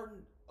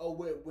starting. Oh,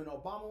 when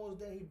Obama was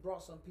there, he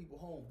brought some people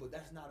home, but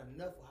that's not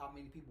enough for how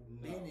many people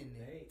been in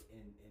there. They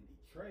in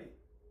Detroit,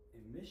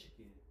 in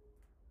Michigan.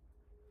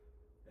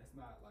 That's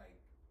not like.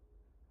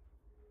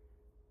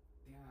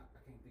 Yeah, I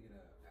can't think of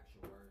the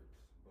actual words,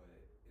 but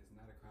it's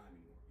not a crime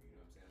anymore. You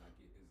know what I'm saying? Like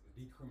it's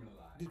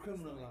decriminalized.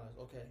 Decriminalized,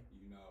 like, okay.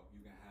 You know,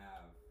 you can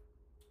have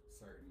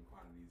certain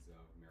quantities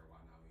of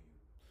marijuana on you.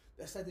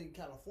 That's something in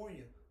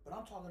California, but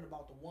I'm talking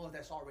about the ones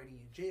that's already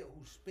in jail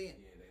who spent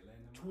they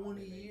letting them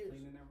 20 out. years.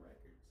 Cleaning them records.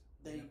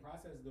 The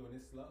process is doing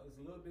it slow. It's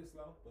a little bit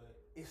slow, but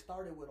it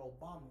started with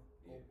Obama.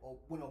 Yeah.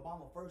 When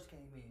Obama first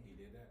came in. He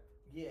did that.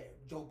 Yeah,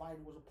 Joe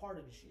Biden was a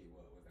part of the shit.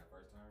 What was that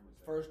first term?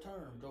 First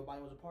term, Joe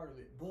Biden was a part of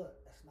it,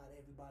 but that's not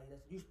everybody.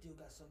 You still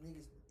got some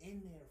niggas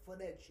in there for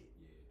that shit.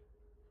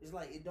 Yeah. It's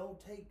like it don't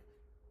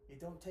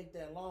take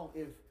that long.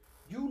 If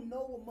you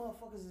know what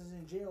motherfuckers is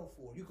in jail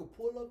for, you could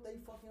pull up their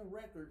fucking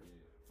record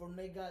from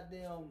their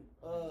goddamn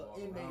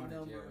inmate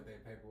number. With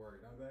their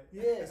paperwork, don't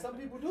they? Yeah, some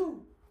people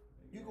do.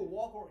 You could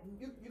walk or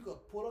you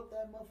could pull up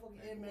that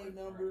motherfucking inmate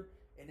number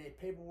and that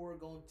paperwork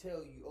gonna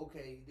tell you,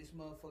 okay, this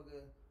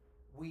motherfucker,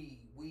 we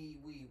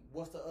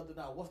what's the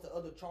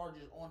other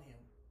charges on him?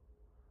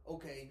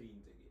 Okay.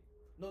 Speeding ticket.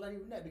 No, not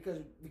even that,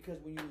 because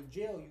when you're in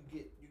jail you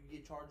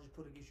get charges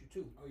put against you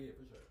too. Oh yeah,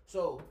 for sure.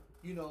 So,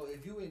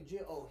 if you in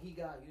jail, he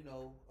got,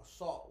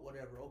 assault,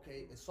 whatever,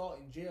 okay. Assault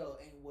in jail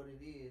ain't what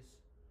it is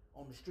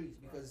on the streets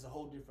because it's a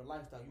whole different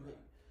lifestyle.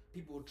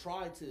 People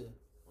try to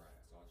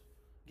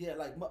yeah,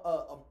 like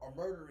a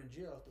murder in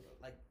jail after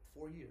like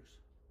 4 years.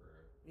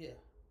 Right. Yeah,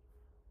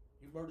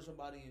 you murder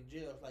somebody in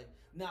jail. It's like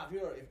now if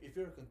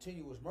you're a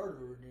continuous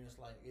murderer, then it's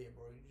like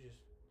bro, you just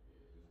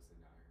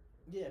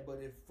but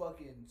if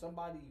fucking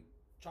somebody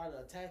try to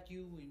attack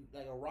you in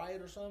like a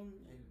riot or something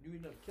and you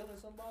end up killing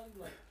somebody,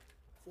 like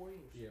 4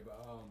 years. Yeah, but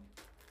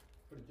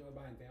for the Joe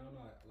Biden down,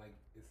 like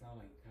it sounds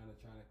like kind of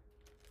trying to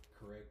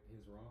correct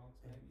his wrongs,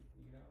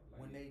 maybe like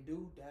when they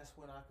do, that's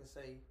when I can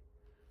say,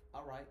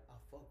 all right, I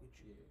fuck with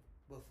you. Yeah.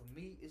 But for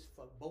me, it's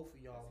fuck both of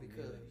y'all that's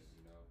because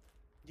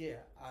humility,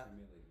 I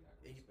can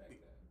respect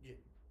that.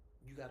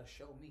 You gotta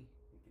show me.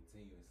 And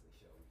continuously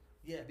show me.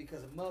 Yeah,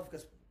 because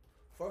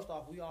first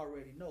off, we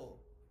already know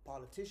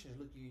politicians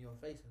look you in your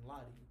face and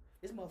lie to you.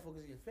 It's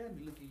motherfuckers in your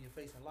family look you in your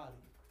face and lie to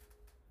you.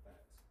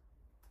 Facts.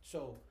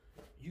 So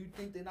you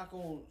think they're not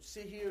gonna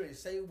sit here and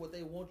say what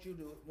they want you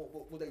to,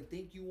 what they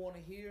think you want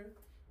to hear,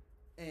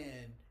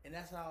 and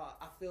that's how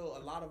I feel.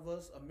 A lot of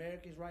us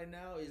Americans right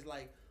now is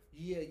like.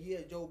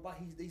 Yeah, Joe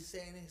Biden, he's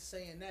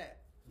saying that.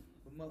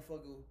 But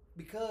motherfucker,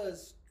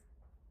 because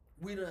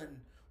we done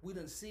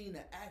seen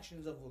the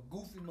actions of a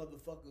goofy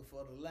motherfucker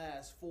for the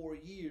last 4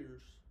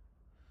 years.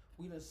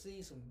 We done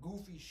seen some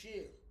goofy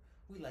shit.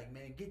 We like,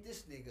 man, get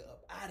this nigga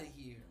up out of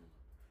here.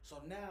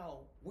 So now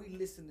we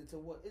listening to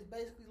what it's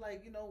basically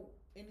like,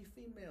 any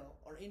female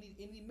or any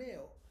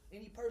male,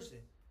 any person.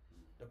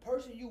 The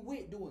person you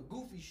with doing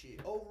goofy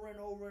shit over and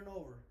over and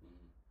over.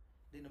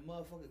 Then the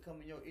motherfucker come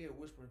in your ear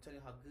whispering, tell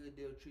you how good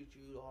they'll treat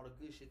you, all the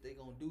good shit they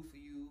gonna do for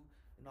you,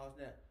 and all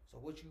that. So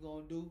what you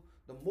gonna do?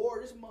 The more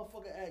this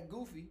motherfucker act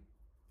goofy,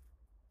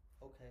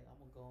 okay,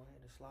 I'm gonna go ahead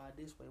and slide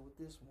this way with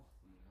this one.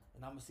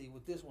 and I'm gonna see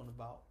what this one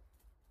about.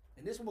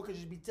 And this one could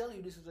just be telling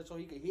you this is so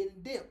he could hit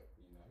and dip.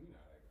 You know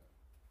how that go.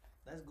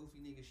 That's goofy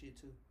nigga shit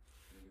too.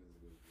 Niggas is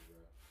goofy, bro.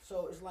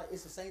 So it's like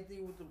it's the same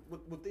thing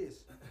with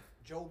this.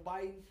 Joe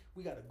Biden,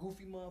 we got a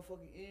goofy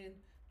motherfucking end.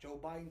 Joe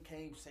Biden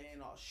came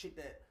saying all shit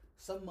that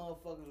some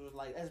motherfuckers was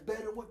like, that's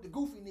better what the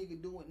goofy nigga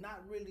doing,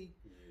 not really,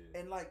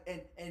 Yeah. and like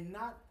and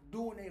not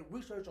doing their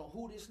research on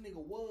who this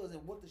nigga was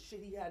and what the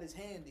shit he had his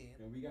hand in.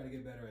 And we gotta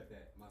get better at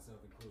that,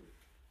 myself included.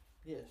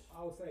 Yes.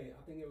 I would say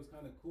I think it was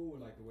kind of cool,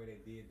 like the way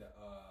they did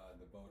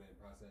the voting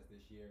process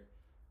this year.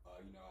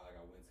 You know, like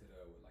I went to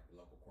the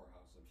local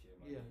courthouse, some shit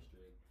in my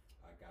district.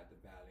 I got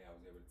the ballot. I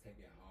was able to take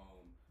it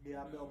home.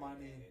 Yeah, I mailed mine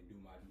in and do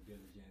my due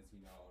diligence.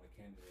 You know, on the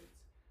candidates.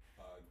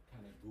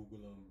 Kind of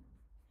Google them.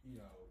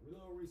 You know, a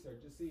little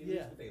research, just see at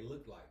least what they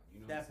look like.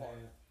 You know that what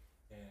I'm part.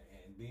 saying?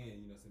 And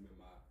then submit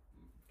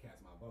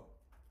cast my vote.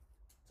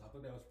 So I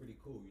thought that was pretty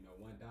cool. You know,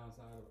 one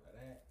downside of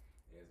that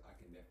is I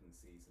can definitely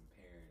see some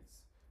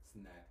parents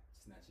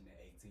snatching the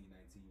 18,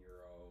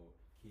 19-year-old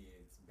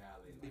kids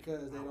ballot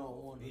because they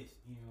don't want it.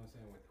 You know what I'm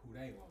saying? With who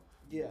they want.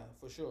 Yeah,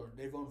 for sure.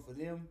 They voting for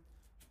them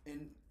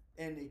and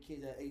their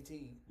kids at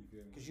 18. You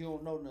feel me? Because you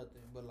don't know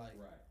nothing, but like.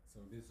 Right. So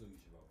this is who you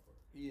should vote for.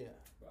 Yeah.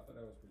 But I thought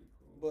that was pretty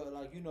cool. But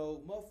like,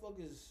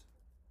 motherfuckers,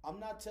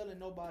 I'm not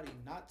telling nobody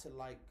not to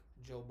like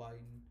Joe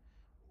Biden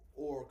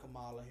or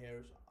Kamala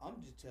Harris. I'm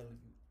just telling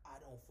you, I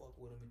don't fuck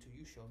with them until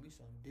you show me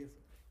something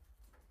different.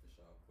 For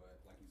sure.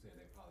 But like you said,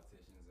 they're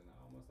politicians, and I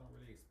almost don't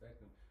really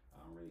expect them.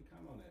 I don't really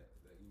count on that.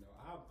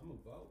 I'm a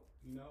vote,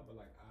 but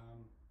like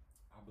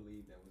I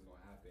believe that what's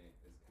gonna happen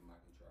is in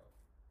my control.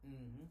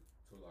 Mm-hmm.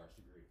 To a large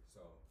degree.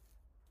 So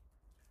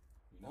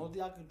only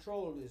thing I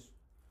control is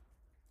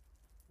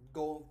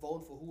going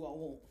voting for who I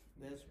want.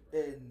 That's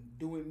right. And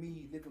doing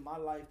me, living my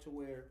life to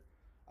where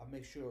I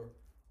make sure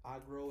I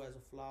grow as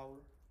a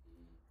flower.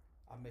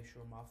 Mm-hmm. I make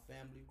sure my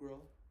family grow.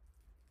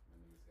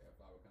 My nigga say a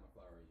flower. What kind of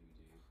flower are you,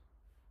 G?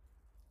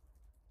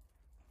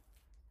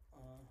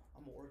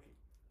 I'm an orchid.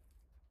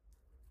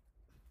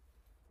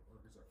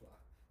 Orchids are fly.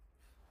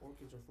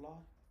 Orchids are fly.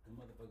 Them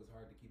motherfuckers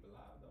hard to keep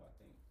alive though, I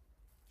think.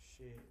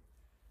 Shit.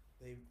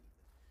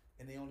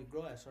 They only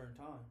grow at certain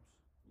times.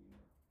 You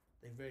know.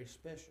 They very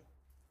special.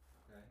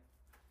 Okay.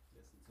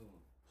 Listen to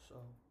them. So,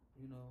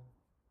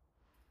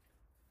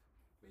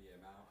 But yeah,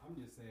 man, I'm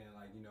just saying,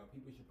 like,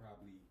 people should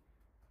probably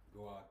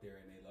go out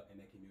there in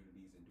their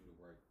communities and do the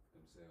work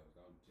themselves.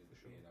 Don't just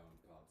depend on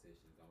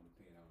politicians. Don't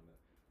depend on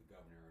the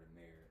governor or the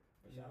mayor.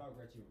 But shout out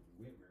Gretchen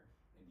Whitmer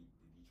in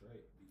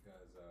Detroit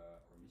because,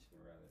 or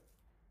Michigan rather,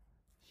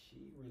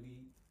 she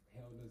really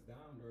held us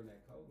down during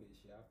that COVID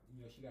shit.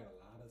 She got a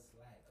lot of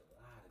slack, a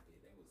lot of it.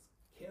 They was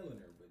killing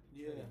her, but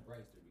Detroit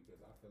embraced her because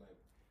I feel like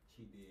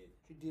she did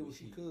what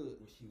she could,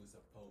 what she was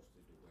supposed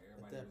to do. Where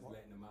everybody was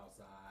letting them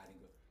outside and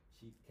go,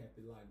 she kept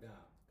it locked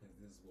down because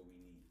this is what we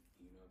need.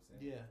 You know what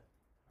I'm saying? Yeah,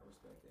 I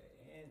respect that.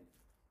 And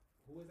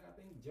who was I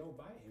think Joe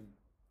Biden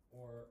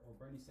or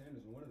Bernie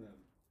Sanders, one of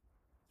them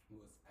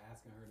was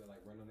asking her to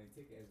like run on their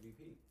ticket as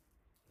VP,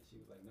 and she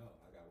was like, "No,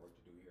 I got work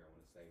to do here. I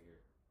want to stay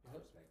here." I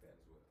respect that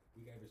as well.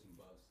 We gave her some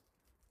buffs.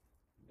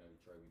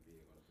 Detroit, we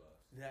big on the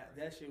buffs.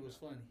 That shit was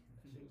funny.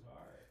 That shit was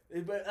hard.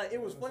 It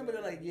was funny, but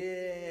they're like,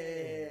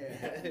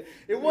 yeah.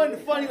 It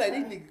wasn't funny like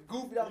these niggas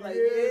goofy. I was like,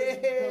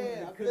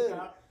 yeah, I could.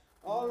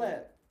 All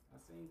that. I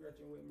seen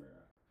Gretchen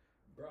Whitmer.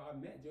 Bro, I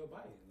met Joe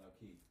Biden, low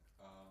key,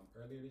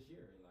 earlier this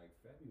year in like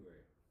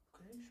February.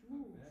 Okay,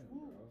 smooth. I met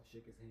him, bro.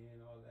 Shook his hand,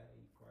 all that.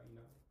 He cried,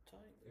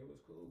 Tight. It was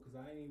cool because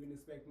I didn't even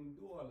expect him to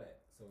do all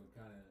that. So it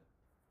kind of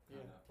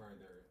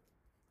further,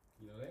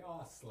 they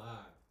all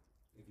slide,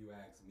 if you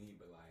ask me,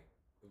 but like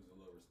it was a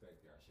little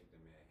respect there. I shook the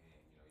man's hand.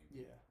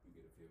 You get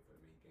a feel for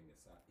me.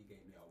 He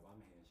gave me an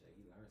Obama handshake.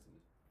 He learned some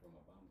from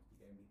Obama.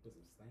 He put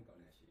some stank on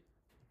that shit.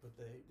 But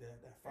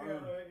that firm.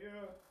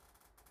 Yeah.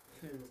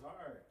 It was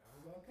hard. I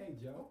was like, okay,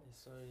 Joe.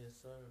 Yes,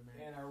 sir, man.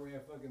 And I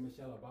read fucking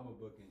Michelle Obama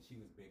book, and she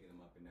was bigging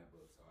him up in that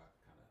book, so I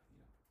kind of,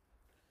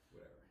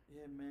 whatever.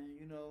 Yeah, man.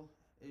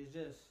 It's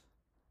just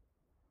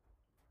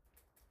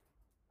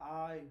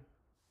I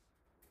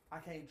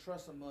can't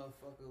trust a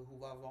motherfucker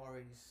who I've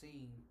already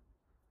seen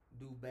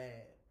do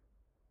bad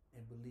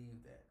and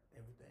believe that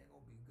everything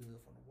gonna be good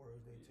from the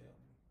words they tell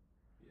me.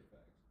 Yeah,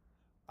 facts.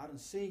 I done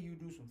seen you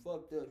do some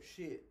fucked up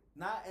shit.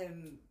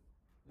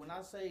 When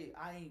I say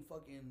I ain't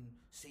fucking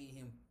seen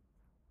him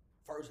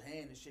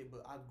firsthand and shit,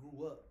 but I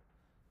grew up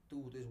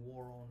through this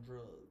war on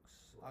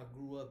drugs. I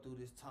grew up through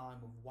this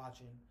time of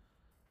watching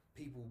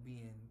people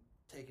being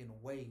taken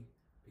away.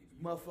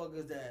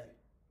 Motherfuckers that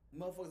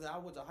I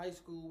went to high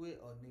school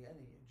with, nigga, that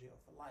nigga in jail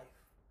for life.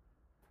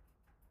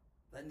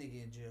 That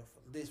nigga in jail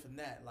for this, for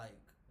that, like.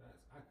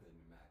 I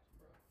couldn't imagine,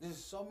 bro. There's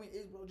so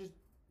many, bro. Just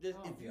I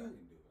don't think I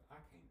can do it. I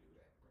can't do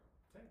that, bro.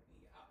 Take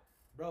me out.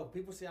 Bro,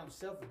 people say I'm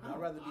selfish, but I'd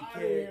rather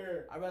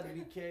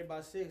be carried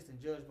by 6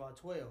 than judged by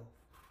 12.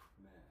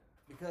 Man.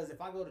 Because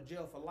if I go to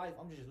jail for life,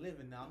 I'm just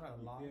living now. I'm not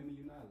alive. You feel me?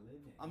 You're not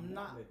living. I'm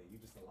not living.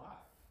 You're just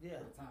alive. Yeah.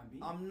 For the time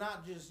being. I'm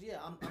not just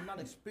I'm not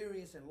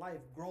experiencing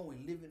life,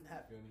 growing, living,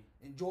 happy, feel me?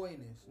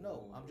 enjoying this.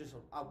 No,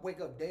 I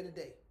wake up day to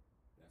day.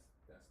 That's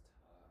tough.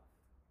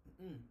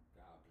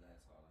 God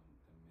bless all them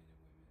men and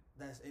women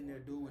that's in there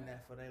doing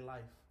that for their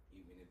life.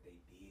 Even if they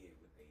did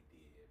what they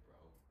did, bro,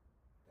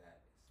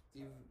 that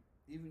is tough.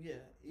 Even If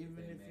you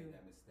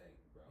that mistake,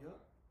 bro, Yep.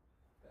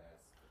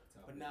 that's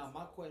tough. But now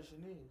my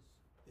question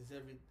is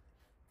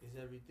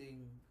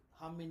everything?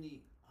 How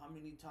many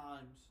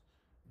times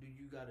do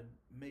you gotta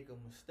make a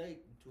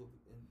mistake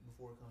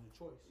before it comes to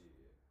choice?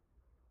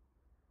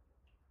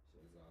 Yeah,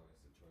 it's always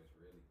a choice,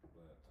 really.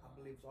 But I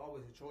believe it's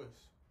always a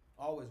choice.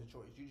 Always a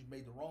choice. You just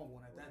made the wrong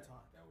one at that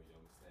time. That was your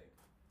mistake.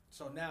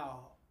 So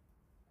now,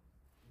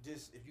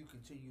 just if you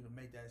continue to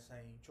make that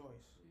same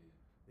choice,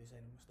 this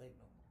ain't a mistake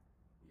no more.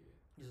 Yeah.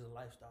 This is a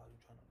lifestyle you're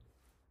trying to live.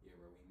 Yeah,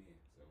 bro, we men,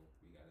 so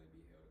we gotta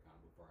be held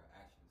accountable for our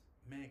actions.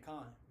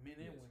 Mankind,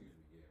 men and women. Excuse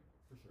me, yeah,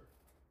 for sure.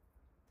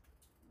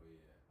 But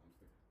yeah,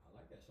 I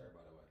like that shirt,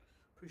 by the way.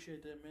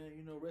 Appreciate that, man.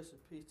 You know, rest in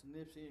peace to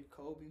Nipsey and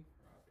Kobe.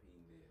 R.I.P.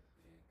 Nip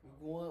and We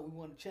Kobe.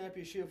 won a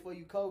championship for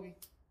you, Kobe.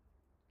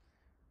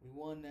 We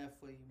won that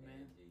for you,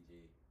 man. And GG,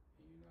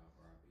 and you know,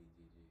 R.I.P.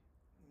 GG.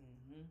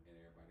 Mm-hmm. And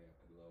everybody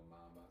else, the little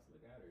mom box,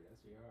 look at her.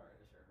 That's your heart.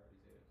 That's your heart as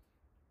hell.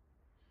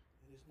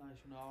 It's nice,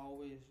 you know. I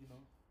always, you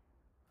know,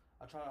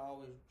 I try to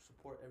always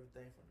support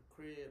everything from the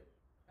crib.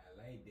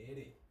 LA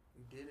did it.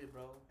 We did it,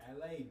 bro.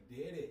 LA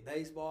did it.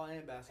 Baseball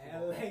and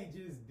basketball. LA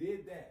just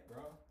did that,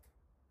 bro.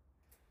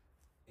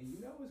 And you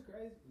know what's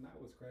crazy? Not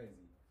what's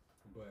crazy,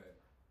 but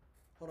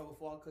Hold on,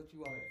 before I cut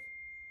you off.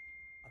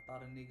 I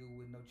thought a nigga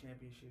with no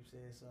championship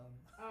said something.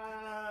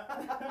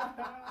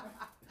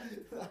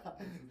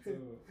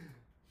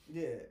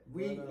 Yeah,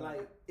 we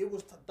like it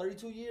was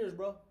 32 years,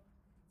 bro.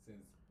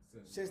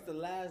 Since the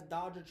last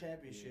Dodger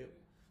championship. Yeah.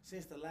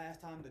 Since the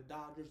last time the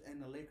Dodgers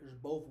and the Lakers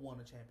both won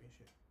a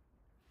championship.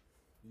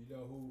 You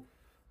know who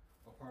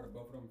a part of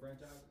both of them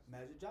franchises?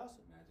 Magic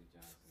Johnson. Magic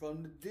Johnson.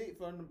 From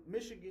the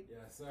Michigan.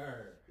 Yes,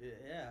 sir.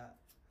 Yeah.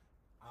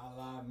 I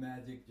love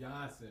Magic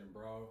Johnson,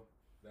 bro.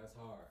 That's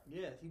hard.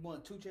 Yes, he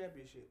won 2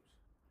 championships.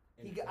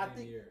 In I 10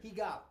 think years. he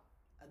got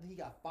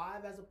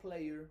 5 as a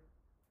player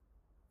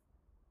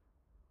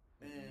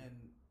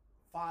and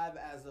 5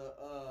 as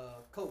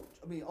a coach.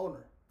 I mean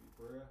owner.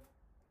 For real?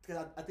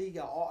 Because I think he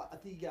got all. I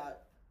think he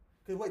got.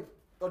 Cause wait,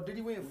 or did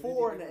he win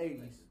 4 in the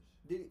 80s?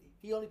 Did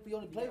he only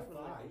played for the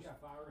Lakers? He got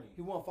 5 rings.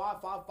 He won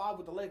 5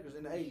 with the Lakers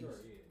in the 80s.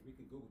 Sure, yeah. We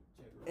can Google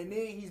check. And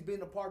then he's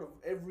been a part of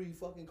every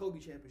fucking Kobe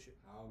championship.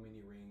 How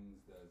many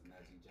rings does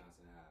Magic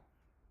Johnson have?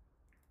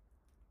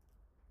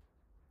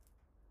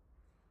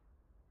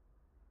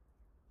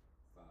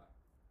 5.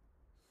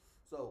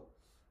 So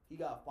he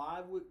got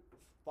 5 with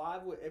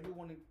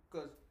everyone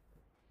because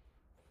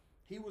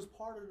he was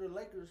part of the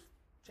Lakers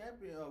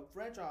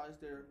franchise,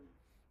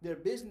 their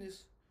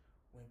business.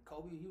 When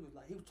Kobe, he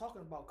was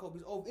talking about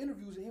Kobe's old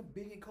interviews and him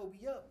bigging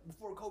Kobe up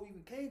before Kobe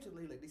even came to the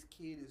league. Like, this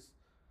kid is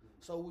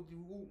so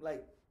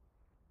like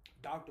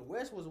Dr.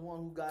 West was the one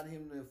who got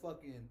him to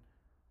fucking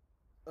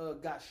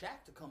got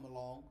Shaq to come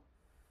along,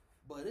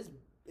 but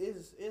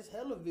it's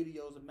hella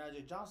videos of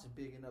Magic Johnson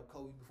bigging up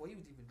Kobe before he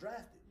was even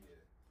drafted. Yeah.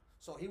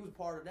 So he was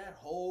part of that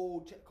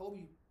whole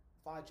Kobe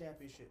 5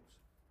 championships.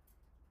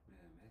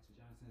 Man, Magic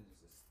Johnson is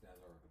just a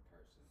stellar of a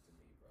person to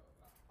me, bro.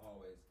 I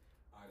always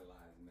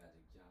idolized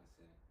Magic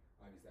Johnson.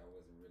 Obviously, I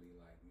wasn't really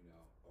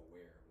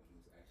aware when he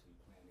was actually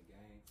playing the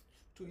game.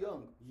 Too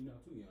young. Too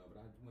young.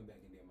 But I went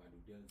back and did my due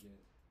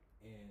diligence,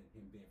 and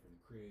him being from the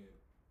crib,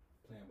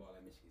 playing ball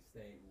at Michigan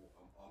State, who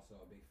I'm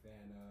also a big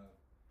fan of.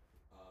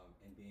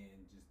 And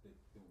then just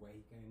the way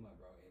he came up,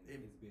 bro,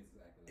 and his business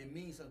accolades. It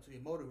means something to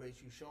you,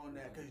 motivates you, showing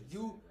that because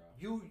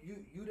 100%, you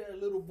that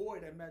little boy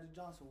that Magic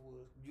Johnson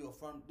was. You're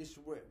from this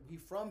is where he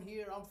from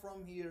here. I'm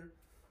from here.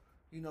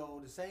 You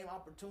know, the same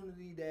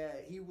opportunity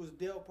that he was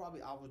dealt,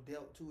 probably I was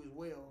dealt to as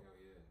well. Hell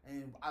yeah.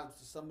 And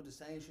some of the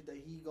same shit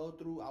that he go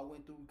through, I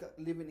went through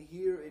living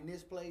here in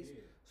this place.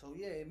 Yeah. So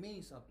yeah, it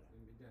means something.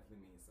 It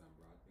definitely means something,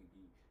 bro. I think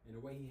and the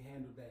way he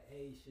handled that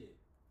age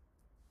shit,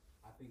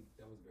 I think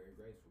that was very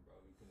graceful, bro.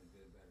 He couldn't have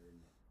did better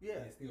than that.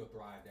 Yeah. And still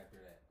thrived after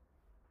that.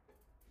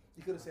 He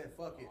could have said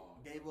fuck it,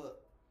 gave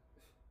up.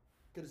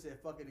 Could have said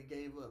fuck it and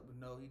gave up, but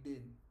no, he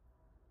didn't.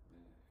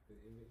 Man,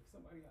 if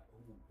somebody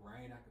whose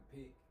brain I could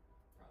pick,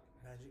 probably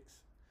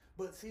Magic's.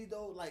 But see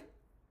though, like,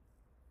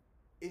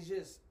 it's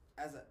just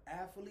as an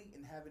athlete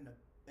and having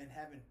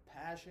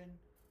passion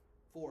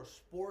for a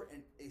sport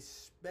and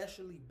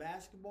especially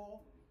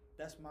basketball,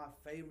 that's my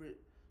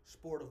favorite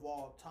sport of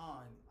all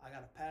time. I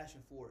got a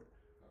passion for it.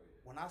 Oh,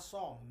 yeah. When I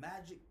saw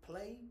Magic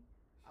play,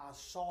 I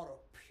saw the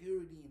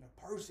purity in the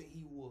person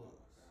he was.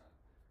 Oh, God.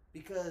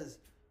 Because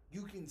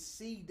you can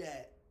see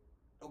that,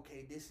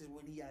 okay, this is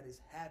when he at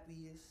his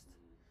happiest.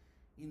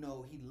 You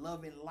know, he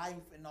loving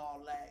life and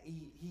all that.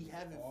 He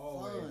having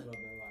always fun.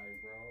 Loving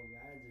life, bro.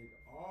 Magic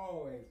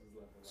always was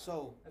loving life.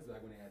 So that's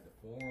like when they had the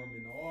forum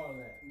and all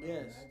that. Bro.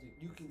 yes, Magic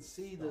you can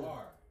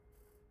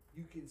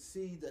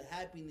see the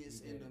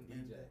happiness in them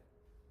in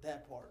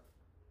that part.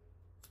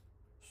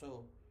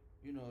 So,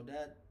 you know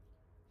that.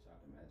 Shout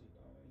out to Magic,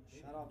 dog.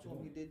 Shout out to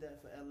him. He did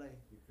that for LA.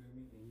 You feel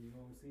me? And you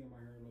don't see him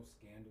out here no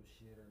scandal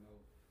shit or no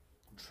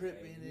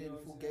Tripping and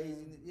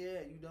fugazing.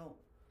 Yeah, you don't.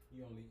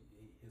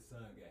 his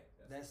son gay.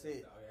 That's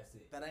it. Oh, that's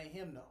it. That ain't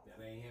him though.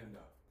 That ain't him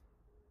though.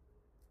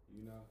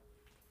 You know.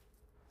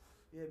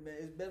 Yeah, man,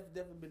 it's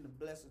definitely been a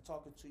blessing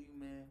talking to you,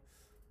 man.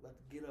 About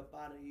to get up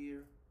out of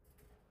here.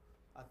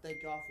 I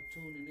thank y'all for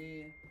tuning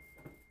in.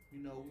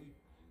 You know, we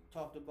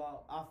talked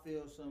about, I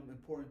feel some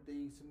important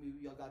things to me.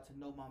 Y'all got to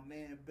know my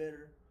man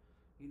better.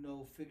 You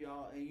know, figure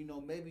out, and you know,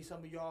 maybe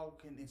some of y'all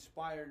can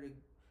inspire to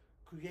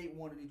create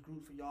one of these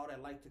groups for y'all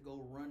that like to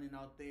go running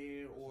out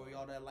there, or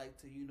y'all that like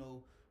to, you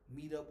know,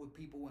 meet up with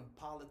people in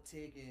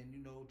politics and,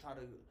 you know, try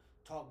to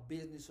talk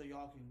business so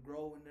y'all can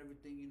grow and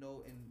everything, you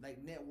know, and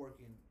like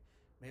networking.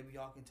 Maybe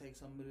y'all can take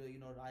some of the, you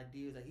know, the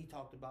ideas that he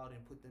talked about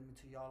and put them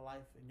into y'all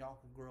life, and y'all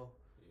can grow.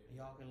 Yeah. And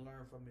y'all can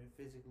learn from it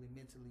physically,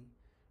 mentally,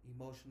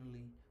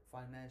 emotionally,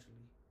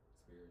 financially,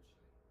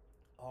 spiritually.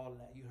 All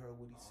that. You heard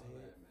what he All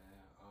said. That, man.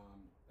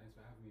 Thanks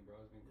for having me, bro.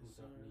 It's been cool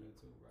talking to you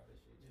too, bro.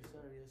 This shit. Yes,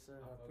 sir. Yes,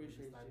 sir. I fuck with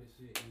appreciate this type you. of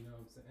shit. You know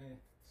what I'm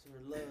saying? Sir,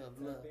 love.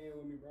 Tap in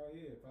with me, bro.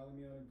 Yeah, follow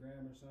me on the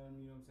gram or something.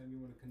 You know what I'm saying?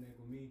 If you want to connect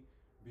with me,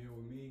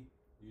 build with me.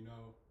 You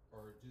know,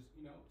 or just,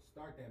 you know,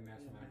 start that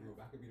mastermind group.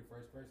 I could be the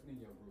first person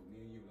in your group.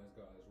 Me and you, let's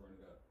go. Let's run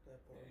it up.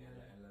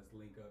 And let's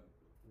link up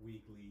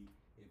weekly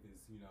if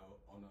it's, you know,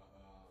 on a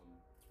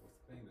what's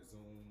the thing, the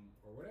Zoom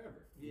or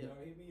whatever. You know,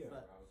 hit me up,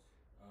 bro.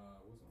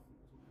 What's my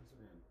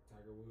Instagram?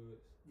 Tiger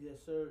Woods.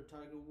 Yes, sir.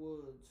 Tiger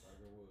Woods.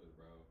 Tiger Woods,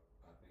 bro.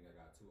 I think I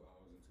got 2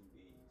 O's and 2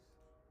 B's.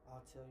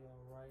 I'll tell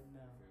y'all right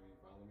now. You feel me?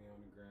 Follow me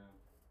on the gram.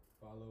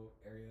 Follow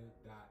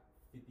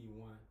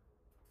area.51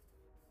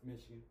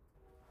 Michigan.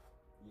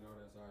 You know,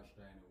 that's our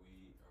strain of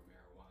weed or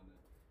marijuana.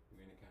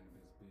 We're in the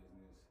cannabis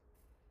business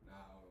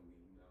now. We,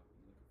 you know,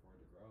 we're looking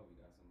forward to grow. We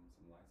got some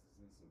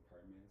licenses, some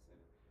permits,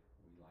 and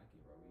we like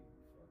it, bro.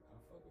 I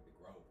fuck with the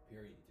growth,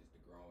 period. Just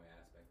the growing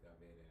aspect of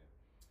it, and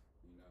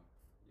you know,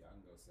 y'all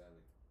can go sell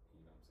it.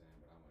 You know what I'm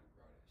saying? But I want to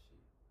grow that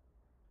shit.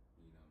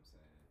 You know what I'm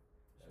saying?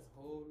 That's a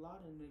whole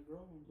lot in there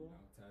growing, bro. You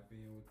know, tap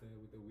in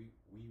with the we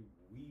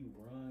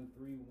run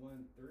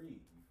 313.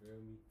 You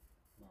feel me?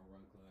 My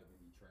run club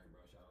in Detroit,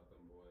 bro. Shout out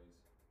them boys.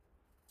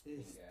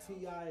 It's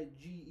TIGERWOODDS.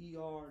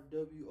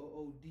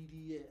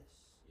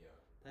 Yeah.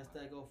 That's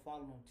that. Go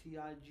follow him.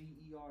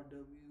 TIGERWOODDS.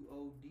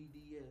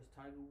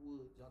 Tiger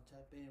Woods. Y'all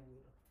tap in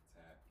with him.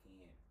 Tap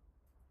in.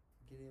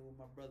 Get in with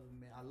my brother,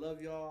 man. I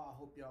love y'all. I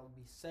hope y'all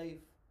be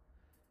safe.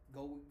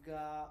 Go with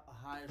God, a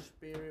higher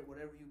spirit,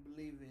 whatever you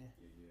believe in.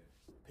 Yeah.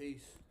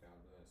 Peace.